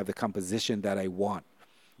making sure I have the composition that I want.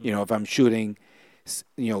 If I'm shooting,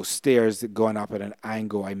 stairs going up at an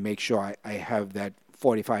angle, I make sure I have that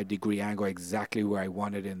 45-degree angle exactly where I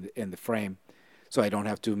want it in the frame, so I don't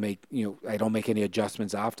have to I don't make any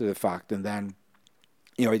adjustments after the fact, and then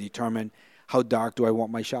I determine how dark do I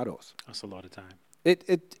want my shadows. That's a lot of time.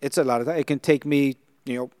 It's a lot of time. It can take me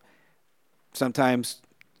sometimes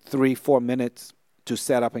 3-4 minutes to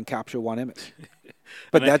set up and capture one image.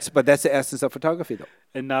 But that's the essence of photography, though.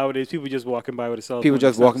 And nowadays, people just walking by with a cell phone. People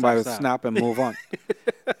just snap, walking by snap, with snap. snap and move on.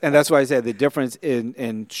 And that's why I said the difference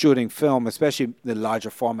in shooting film, especially the larger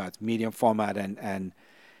formats, medium format and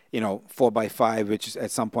 4x5, which is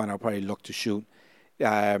at some point I'll probably look to shoot,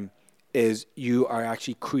 is you are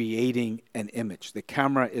actually creating an image. The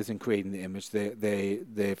camera isn't creating the image.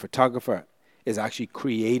 The photographer is actually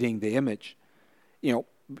creating the image,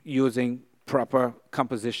 using proper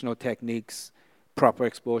compositional techniques, proper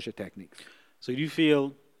exposure techniques. So do you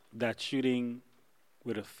feel that shooting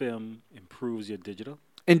with a film improves your digital?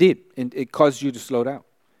 Indeed, and it causes you to slow down.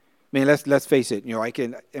 I mean, let's face it. You know, I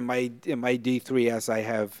can in my D3S I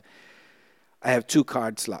have two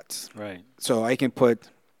card slots, Right. so I can put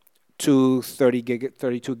two 32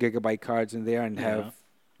 gigabyte cards in there and Yeah. have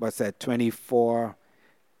what's that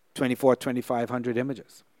 2,500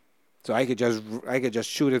 images. So I could just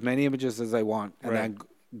shoot as many images as I want and Right. then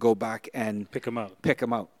go back and Pick them out. pick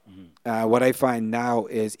them out. Mm-hmm. What I find now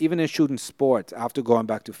is even in shooting sports, after going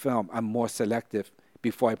back to film, I'm more selective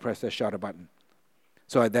before I press the shutter button.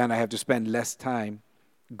 So then I have to spend less time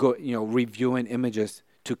reviewing images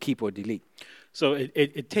to keep or delete. So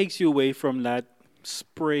it takes you away from that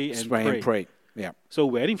spray and pray. Yeah. So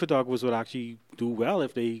wedding photographers would actually do well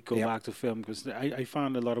if they go Yeah. back to film, because I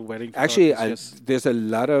found a lot of wedding Actually, photographers just there's a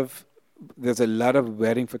lot of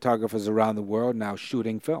wedding photographers around the world now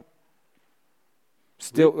shooting film.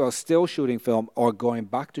 Still shooting film or going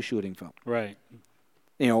back to shooting film. right.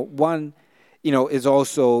 One, is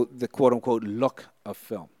also the quote unquote look of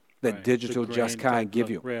film that Right. digital The just grain can't type give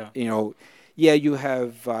you. look, yeah. Yeah, you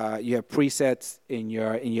have presets in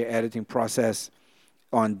your editing process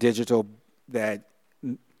on digital that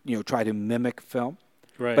try to mimic film,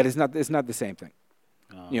 Right. but it's not the same thing.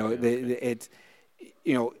 Oh, It's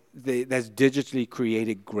that's digitally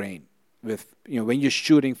created grain. With when you're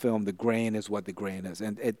shooting film, the grain is what the grain is,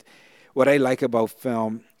 and what I like about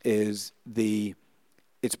film is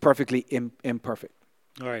it's perfectly imperfect.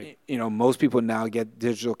 All right. Most people now get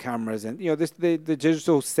digital cameras, and the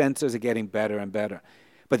digital sensors are getting better and better,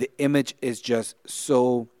 but the image is just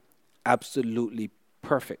so absolutely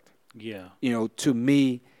perfect. Yeah. To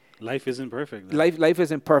me, Life isn't perfect, though. life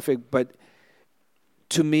isn't perfect, but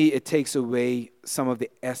to me, it takes away some of the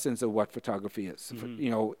essence of what photography is.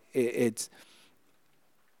 Mhm.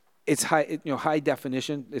 It's high, high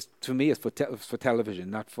definition. To me, it's for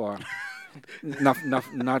television, not for not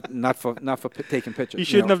for taking pictures. You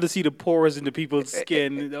shouldn't have to see the pores in the people's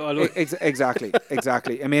skin.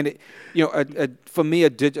 Exactly. I mean, for me,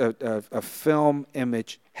 a film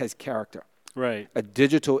image has character. Right. A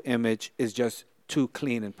digital image is just too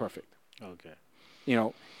clean and perfect. Okay.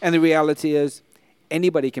 And the reality is,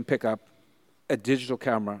 anybody can pick up a digital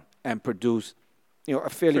camera and produce, a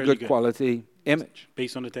fairly good quality image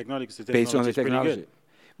Based on the technology. 'Cause the based on the technology's pretty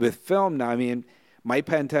technology. With film now, I mean, my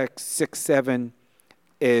Pentax 6.7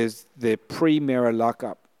 is the pre-mirror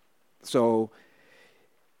lockup. So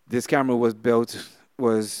this camera was built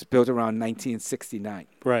around 1969.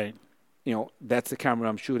 good. Right. That's the camera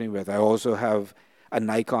I'm shooting with. I also have a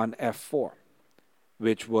Nikon F4,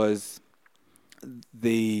 which was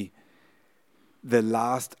the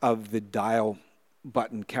last of the dial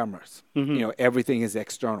button cameras. Mhm. Everything is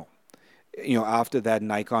external. After that,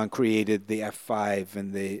 Nikon created the F5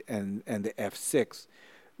 and the F6,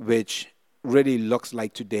 which really looks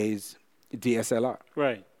like today's DSLR.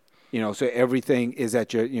 Right. So everything is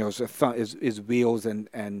at your, is wheels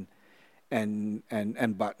and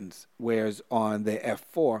buttons, whereas on the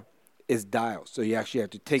F4 is dials. So you actually have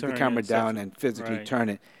to take Turn the camera it, down set it. and physically Right. turn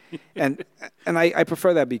it. And I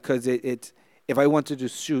prefer that because it's if I wanted to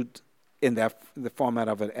shoot in the format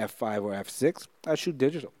of an F5 or F6, I shoot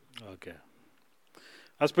digital. Okay.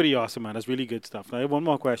 That's pretty awesome, man. That's really good stuff. Now, I have one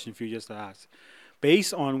more question for you just to ask.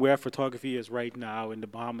 Based on where photography is right now in the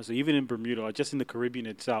Bahamas or even in Bermuda or just in the Caribbean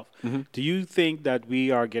itself, do you think that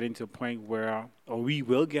we are getting to a point where, or we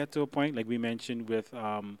will get to a point, like we mentioned with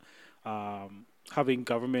having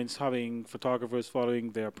governments, having photographers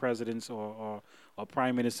following their presidents or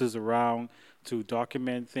prime ministers around to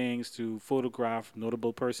document things, to photograph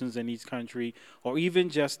notable persons in each country, or even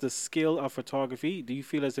just the skill of photography? Do you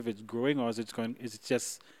feel as if it's growing, or is it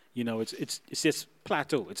just it's just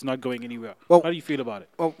plateau? It's not going anywhere. Well- How do you feel about it?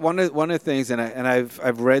 Well, one of the things, and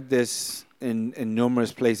I've read this in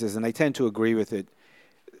numerous places, and I tend to agree with it.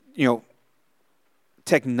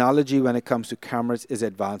 Technology when it comes to cameras is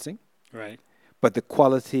advancing, Right. but the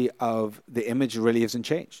quality of the image really hasn't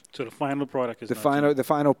changed. So the final product is The not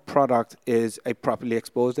final product is a properly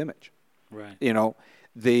exposed image. right.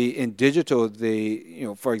 In digital,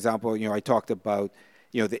 for example, I talked about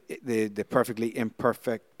the perfectly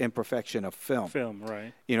imperfection of film. Film,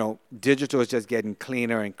 right. Digital is just getting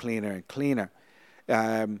cleaner and cleaner and cleaner,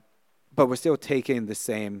 but we're still taking the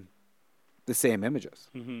same images.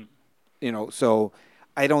 Mm-hmm. So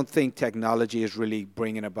I don't think technology is really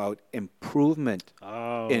bringing about improvement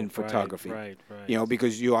Oh, in right, photography. Right.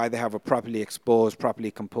 Because you either have a properly exposed,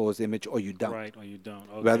 properly composed image, or you don't. Right, or you don't.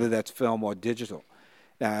 Okay. Whether that's film or digital.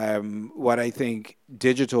 What I think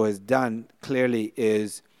digital has done clearly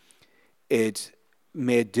is it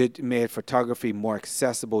made photography more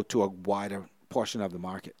accessible to a wider portion of the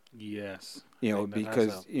market. Yes. I think that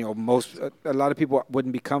has Because helped. a lot of people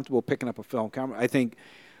wouldn't be comfortable picking up a film camera. I think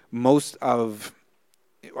most of,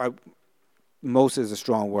 I- most is a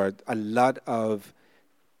strong word, a lot of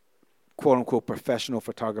quote unquote professional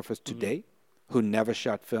photographers today who never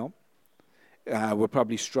shot film would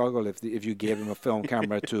probably struggle if you gave them a film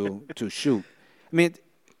camera to shoot. I mean,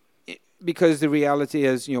 because the reality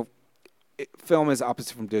is, film is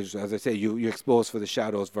opposite from digital. As I say, you expose for the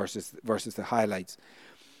shadows versus the highlights.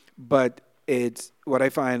 But it's what I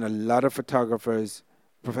find a lot of photographers,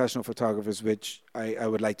 professional photographers, which I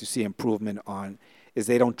would like to see improvement on, is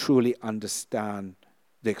they don't truly understand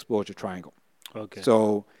the exposure triangle. Okay.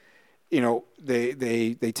 So,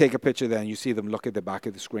 they take a picture there and you see them look at the back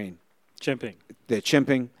of the screen. Chimping. They're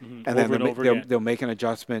chimping, and then they'll make an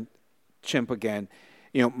adjustment, chimp again.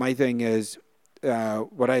 My thing is,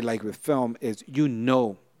 what I like with film is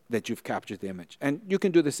that you've captured the image. And you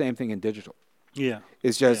can do the same thing in digital. Yeah.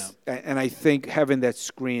 It's just, and I think having that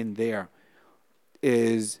screen there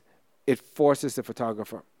it forces the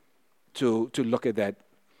photographer to look at that,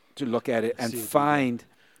 and find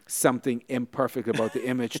something imperfect about the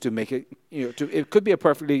image to make it, it could be a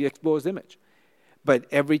perfectly exposed image. But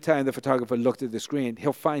every time the photographer looked at the screen,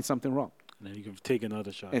 he'll find something wrong. And then you can take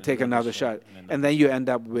another shot. And take another shot. And then you end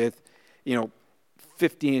up with,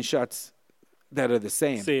 15 shots that are the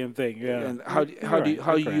same. Same thing, yeah. And how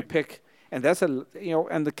do you pick? And that's and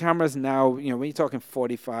the cameras now, when you're talking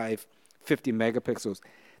 45, 50 megapixels,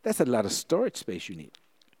 that's a lot of storage space you need.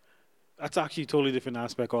 That's actually a totally different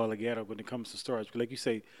aspect altogether when it comes to storage. Like you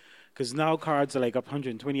say, because now cards are like up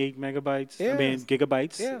 128 megabytes. Yeah. I mean,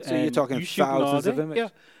 gigabytes. Yeah, so you're talking thousands of images. Yeah.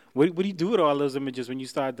 What do you do with all those images when you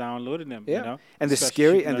start downloading them? Yeah. And the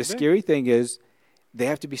scary thing is, they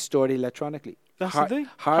have to be stored electronically. That's the thing.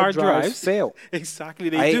 Hard drives fail. Exactly,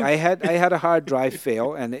 they do. I had a hard drive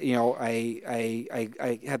fail, and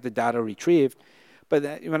I had the data retrieved, but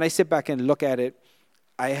when I sit back and look at it,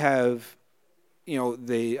 I have,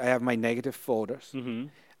 I have my negative folders. Mm-hmm.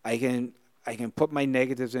 I can put my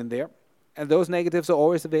negatives in there, and those negatives are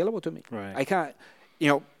always available to me. Right. I can't,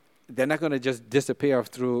 they're not going to just disappear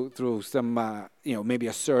through some, maybe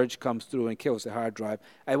a surge comes through and kills the hard drive.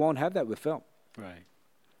 I won't have that with film. Right.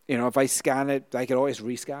 If I scan it, I can always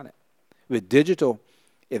rescan it. With digital,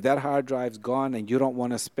 if that hard drive's gone and you don't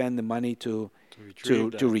want to spend the money to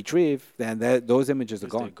retrieve, then those images are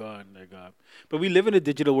gone. They're gone. But we live in a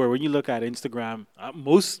digital world. When you look at Instagram,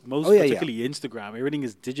 particularly Instagram, everything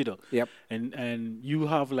is digital. Yep. And you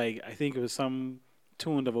have I think it was some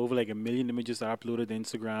tune of over 1 million images that are uploaded to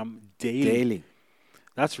Instagram daily.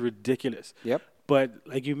 That's ridiculous. Yep. But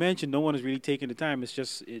like you mentioned, no one is really taking the time. It's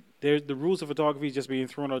just the rules of photography is just being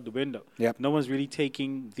thrown out the window. Yep. No one's really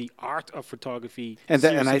taking the art of photography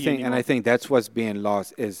seriously. I think that's what's being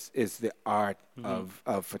lost is the art of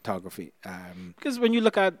photography. Because when you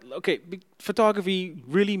look at photography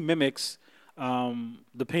really mimics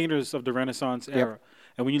the painters of the Renaissance era. Yep.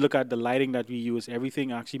 And when you look at the lighting that we use,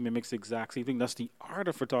 everything actually mimics the exact same thing. That's the art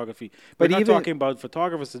of photography. But we're not talking about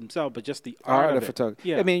photographers themselves, but just the art of photography.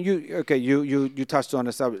 Yeah. I mean, you touched on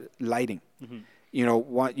this lighting. Mm-hmm.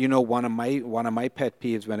 One of my pet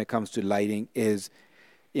peeves when it comes to lighting is,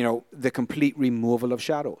 the complete removal of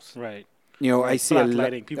shadows. Right. I see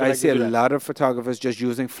a lot of photographers just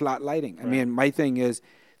using flat lighting. Right. I mean, my thing is,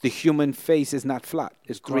 the human face is not flat;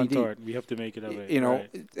 it's 3D. Contoured. We have to make it that way.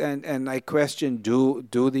 Right. And I question: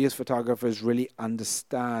 Do these photographers really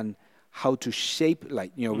understand how to shape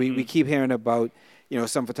light? We keep hearing about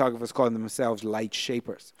some photographers calling themselves light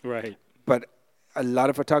shapers. Right. But a lot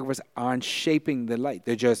of photographers aren't shaping the light.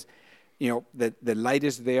 They're just, the light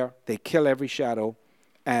is there. They kill every shadow,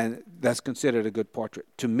 and that's considered a good portrait.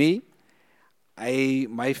 To me,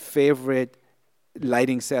 my favorite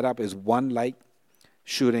lighting setup is one light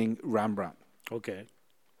shooting Rembrandt. Okay.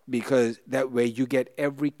 Because that way you get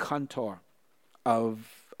every contour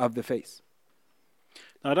of the face.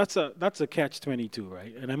 Now that's a catch-22,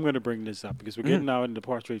 right? And I'm going to bring this up because we're getting now into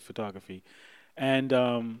portrait photography, and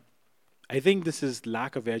I think this is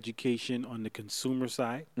lack of education on the consumer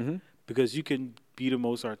side, because you can do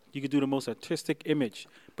the most artistic image,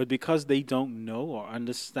 but because they don't know or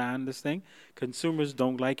understand this thing, consumers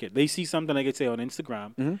don't like it. They see something like I say on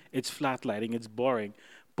Instagram, it's flat lighting, it's boring,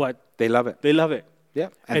 but they love it. They love it. Yeah,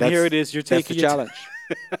 and here it is. You're taking the challenge.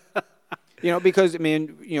 Because I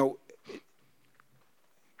mean,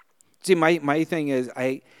 see, my thing is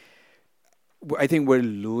I think we're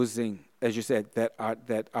losing, as you said,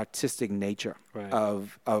 that artistic nature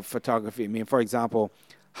of photography. I mean, for example,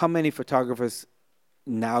 how many photographers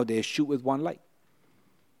nowadays shoot with one light?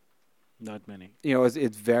 Not many.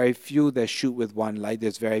 It's very few that shoot with one light.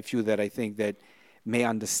 There's very few that I think that may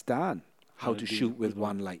understand how to shoot with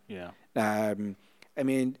one light. Yeah. I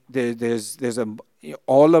mean, there's a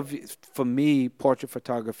all of for me, portrait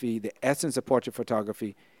photography. The essence of portrait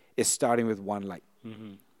photography is starting with one light. Mm-hmm. You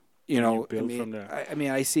And you know, build from there. I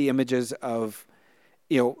mean, I see images of,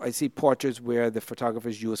 I see portraits where the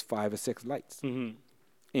photographers use 5 or 6 lights. Mm-hmm.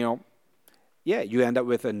 You know, yeah, you end up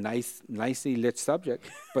with a nicely lit subject,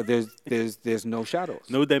 but there's no shadows.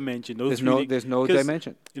 No dimension. No There's 3D. there's no 'Cause,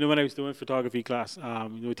 dimension. when I was doing photography class,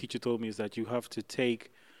 a teacher told me is that you have to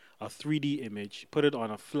take a 3D image, put it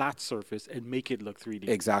on a flat surface, and make it look 3D.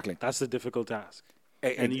 Exactly. That's the difficult task.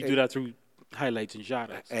 E- And you e- do that through highlights and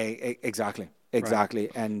shadows. Exactly.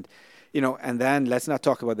 And and then let's not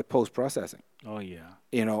talk about the post processing. Oh, yeah.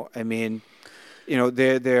 I mean,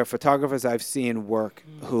 there are photographers I've seen work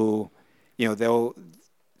who, they'll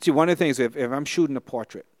see one of the things if I'm shooting a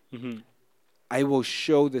portrait, Mm-hmm. I will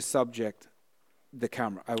show the subject the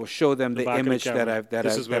camera. I will show them the back of the image that camera. I've that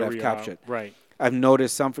This I've, is that where I've we captured. are. Right. I've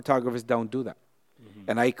noticed some photographers don't do that. Mm-hmm.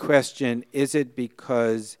 And I question, is it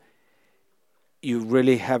because you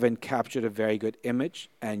really haven't captured a very good image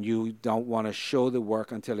and you don't want to show the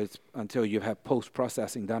work until you have post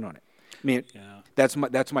processing done on it? I mean, Yeah.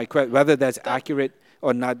 that's my question. Whether that's accurate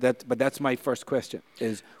or not, but that's my first question: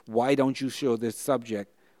 is why don't you show this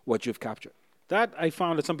subject what you've captured? That I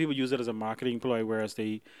found that some people use it as a marketing ploy, whereas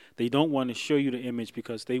they don't want to show you the image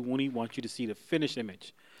because they only want you to see the finished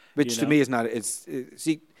image. Which to me is not.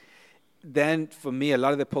 See, then for me, a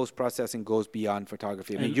lot of the post processing goes beyond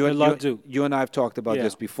photography. I mean, And you and I have talked about Yeah.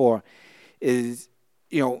 this before. Is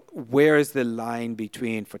where is the line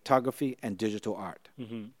between photography and digital art?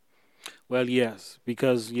 Mm-hmm. Well, yes,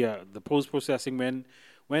 because the post processing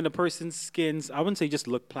when a person's skins, I wouldn't say just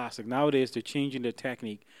look plastic. Nowadays they're changing their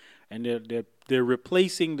technique, and they're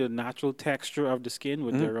replacing the natural texture of the skin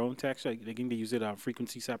with their own texture. They can use it on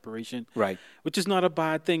frequency separation, Right. which is not a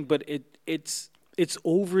bad thing, but it's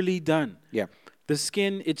overly done. Yeah. The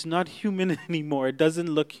skin, it's not human anymore. It doesn't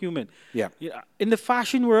look human. Yeah. In the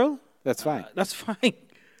fashion world, That's fine. that's fine.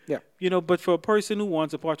 Yeah. But for a person who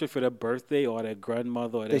wants a portrait for their birthday or their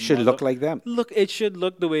grandmother or their They should mother, look like them. it should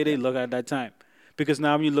look the way they look at that time. Because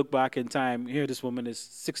now when you look back in time, here this woman is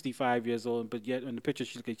 65 years old, but yet in the picture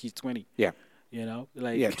she looks like she's 20. Yeah.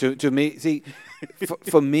 Like Yeah. To me, see,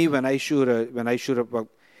 for me when I shoot well,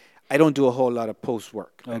 I don't do a whole lot of post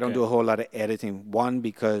work. I don't Okay. do a whole lot of editing. One,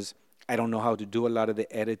 because I don't know how to do a lot of the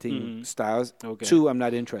editing styles. Okay. Two, I'm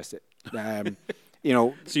not interested. so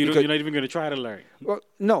because- you're not even going to try to learn. Well,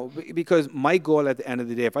 no, because my goal at the end of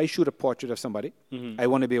the day, if I shoot a portrait of somebody, I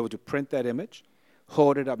want to be able to print that image,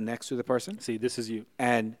 hold it up next to the person, See, this is you.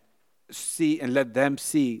 and see and let them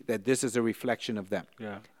see that this is a reflection of them.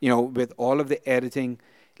 Yeah. With all of the editing,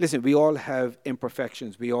 listen, we all have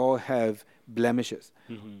imperfections. We all have blemishes.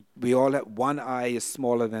 We all have one eye is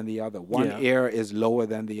smaller than the other. One Yeah. ear is lower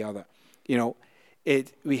than the other.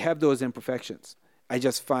 We have those imperfections. I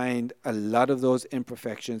just find a lot of those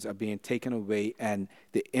imperfections are being taken away, and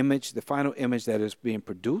the final image that is being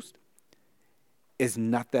produced is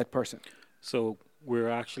not that person. So we're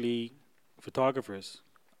actually photographers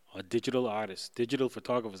or digital artists, digital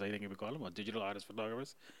photographers, I think we call them, or digital artist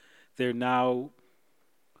photographers. They're now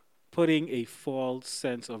putting a false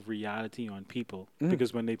sense of reality on people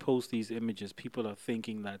because when they post these images, people are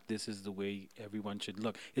thinking that this is the way everyone should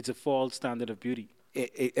look. It's a false standard of beauty.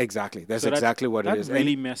 Exactly. That's So exactly what it is. That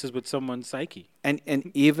really messes with someone's psyche. And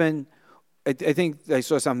even, I think I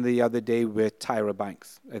saw something the other day with Tyra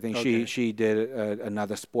Banks. I think Okay. she did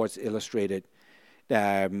another Sports Illustrated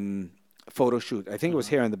photo shoot. I think it was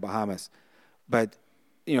here in the Bahamas, but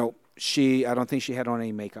I don't think she had on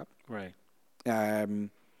any makeup. Right.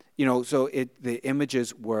 So the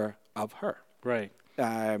images were of her. Right.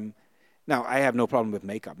 Now I have no problem with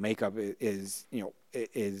makeup. Makeup is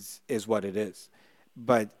what it is,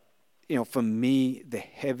 but for me, the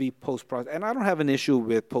heavy post process, and I don't have an issue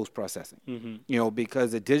with post processing.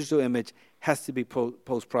 Because the digital image has to be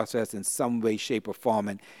post processed in some way, shape, or form.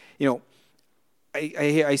 And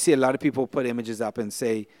I see a lot of people put images up and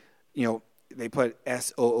say, they put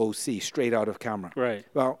SOOC, straight out of camera. Right.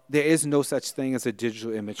 Well, there is no such thing as a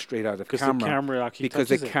digital image straight out of camera. The camera actually because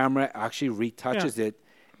the touches it. camera actually retouches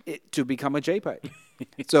it to become a JPEG.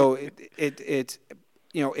 So it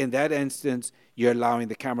in that instance, you're allowing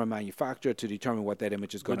the camera manufacturer to determine what that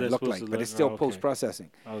image is going to look like, but it's still post processing.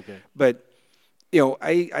 Okay. But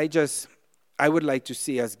I would like to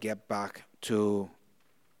see us get back to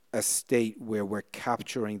a state where we're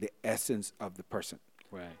capturing the essence of the person.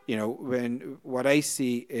 Right. When what I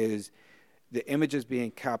see is the image is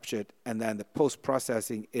being captured, and then the post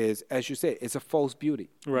processing is, as you say, it's a false beauty.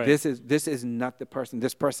 Right. This is not the person.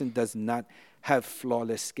 This person does not have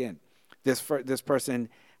flawless skin. This person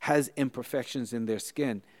has imperfections in their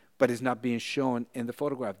skin, but is not being shown in the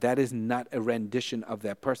photograph. That is not a rendition of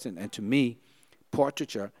that person. And to me,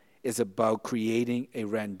 portraiture is about creating a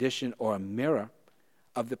rendition or a mirror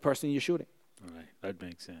of the person you're shooting. All right, that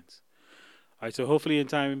makes sense. All right, so hopefully in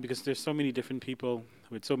time, because there's so many different people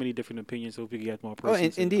with so many different opinions, hope we can get more Oh,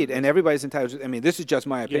 persons. indeed, and everybody's entitled to, I mean, this is just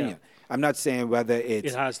my opinion. I'm not saying whether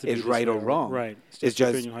it's has to be this right or way, wrong. right. It's your just,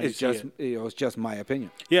 opinion, how you it's see just, it. it's just my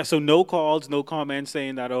opinion. Yeah, so no calls, no comments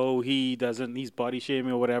saying that, oh, he's body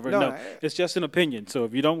shaming or whatever. No, it's just an opinion. So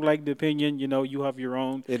if you don't like the opinion, you have your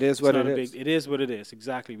own. It is It's what not it a is. It is what it is,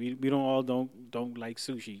 exactly. We don't like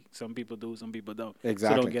sushi. Some people do, some people don't. So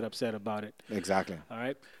Exactly. don't get upset about it. Exactly. All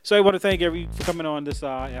right. So I want to thank everyone for coming on this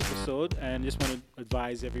episode, and just want to advise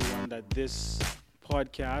everyone that this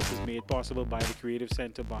podcast is made possible by the Creative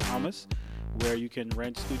Center Bahamas, where you can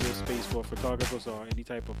rent studio space for photographers or any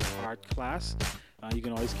type of art class. You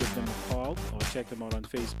can always give them a call or check them out on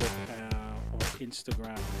Facebook or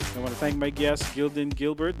Instagram. I want to thank my guest, Gildan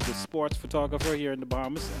Gilbert, the sports photographer here in the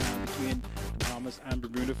Bahamas, and between the Bahamas and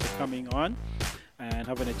Bermuda, for coming on and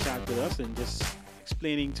having a chat with us and just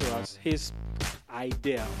explaining to us his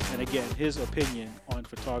idea and again his opinion on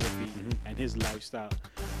photography and his lifestyle.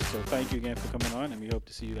 So thank you again for coming on, and we hope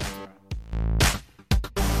to see you guys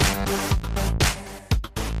around.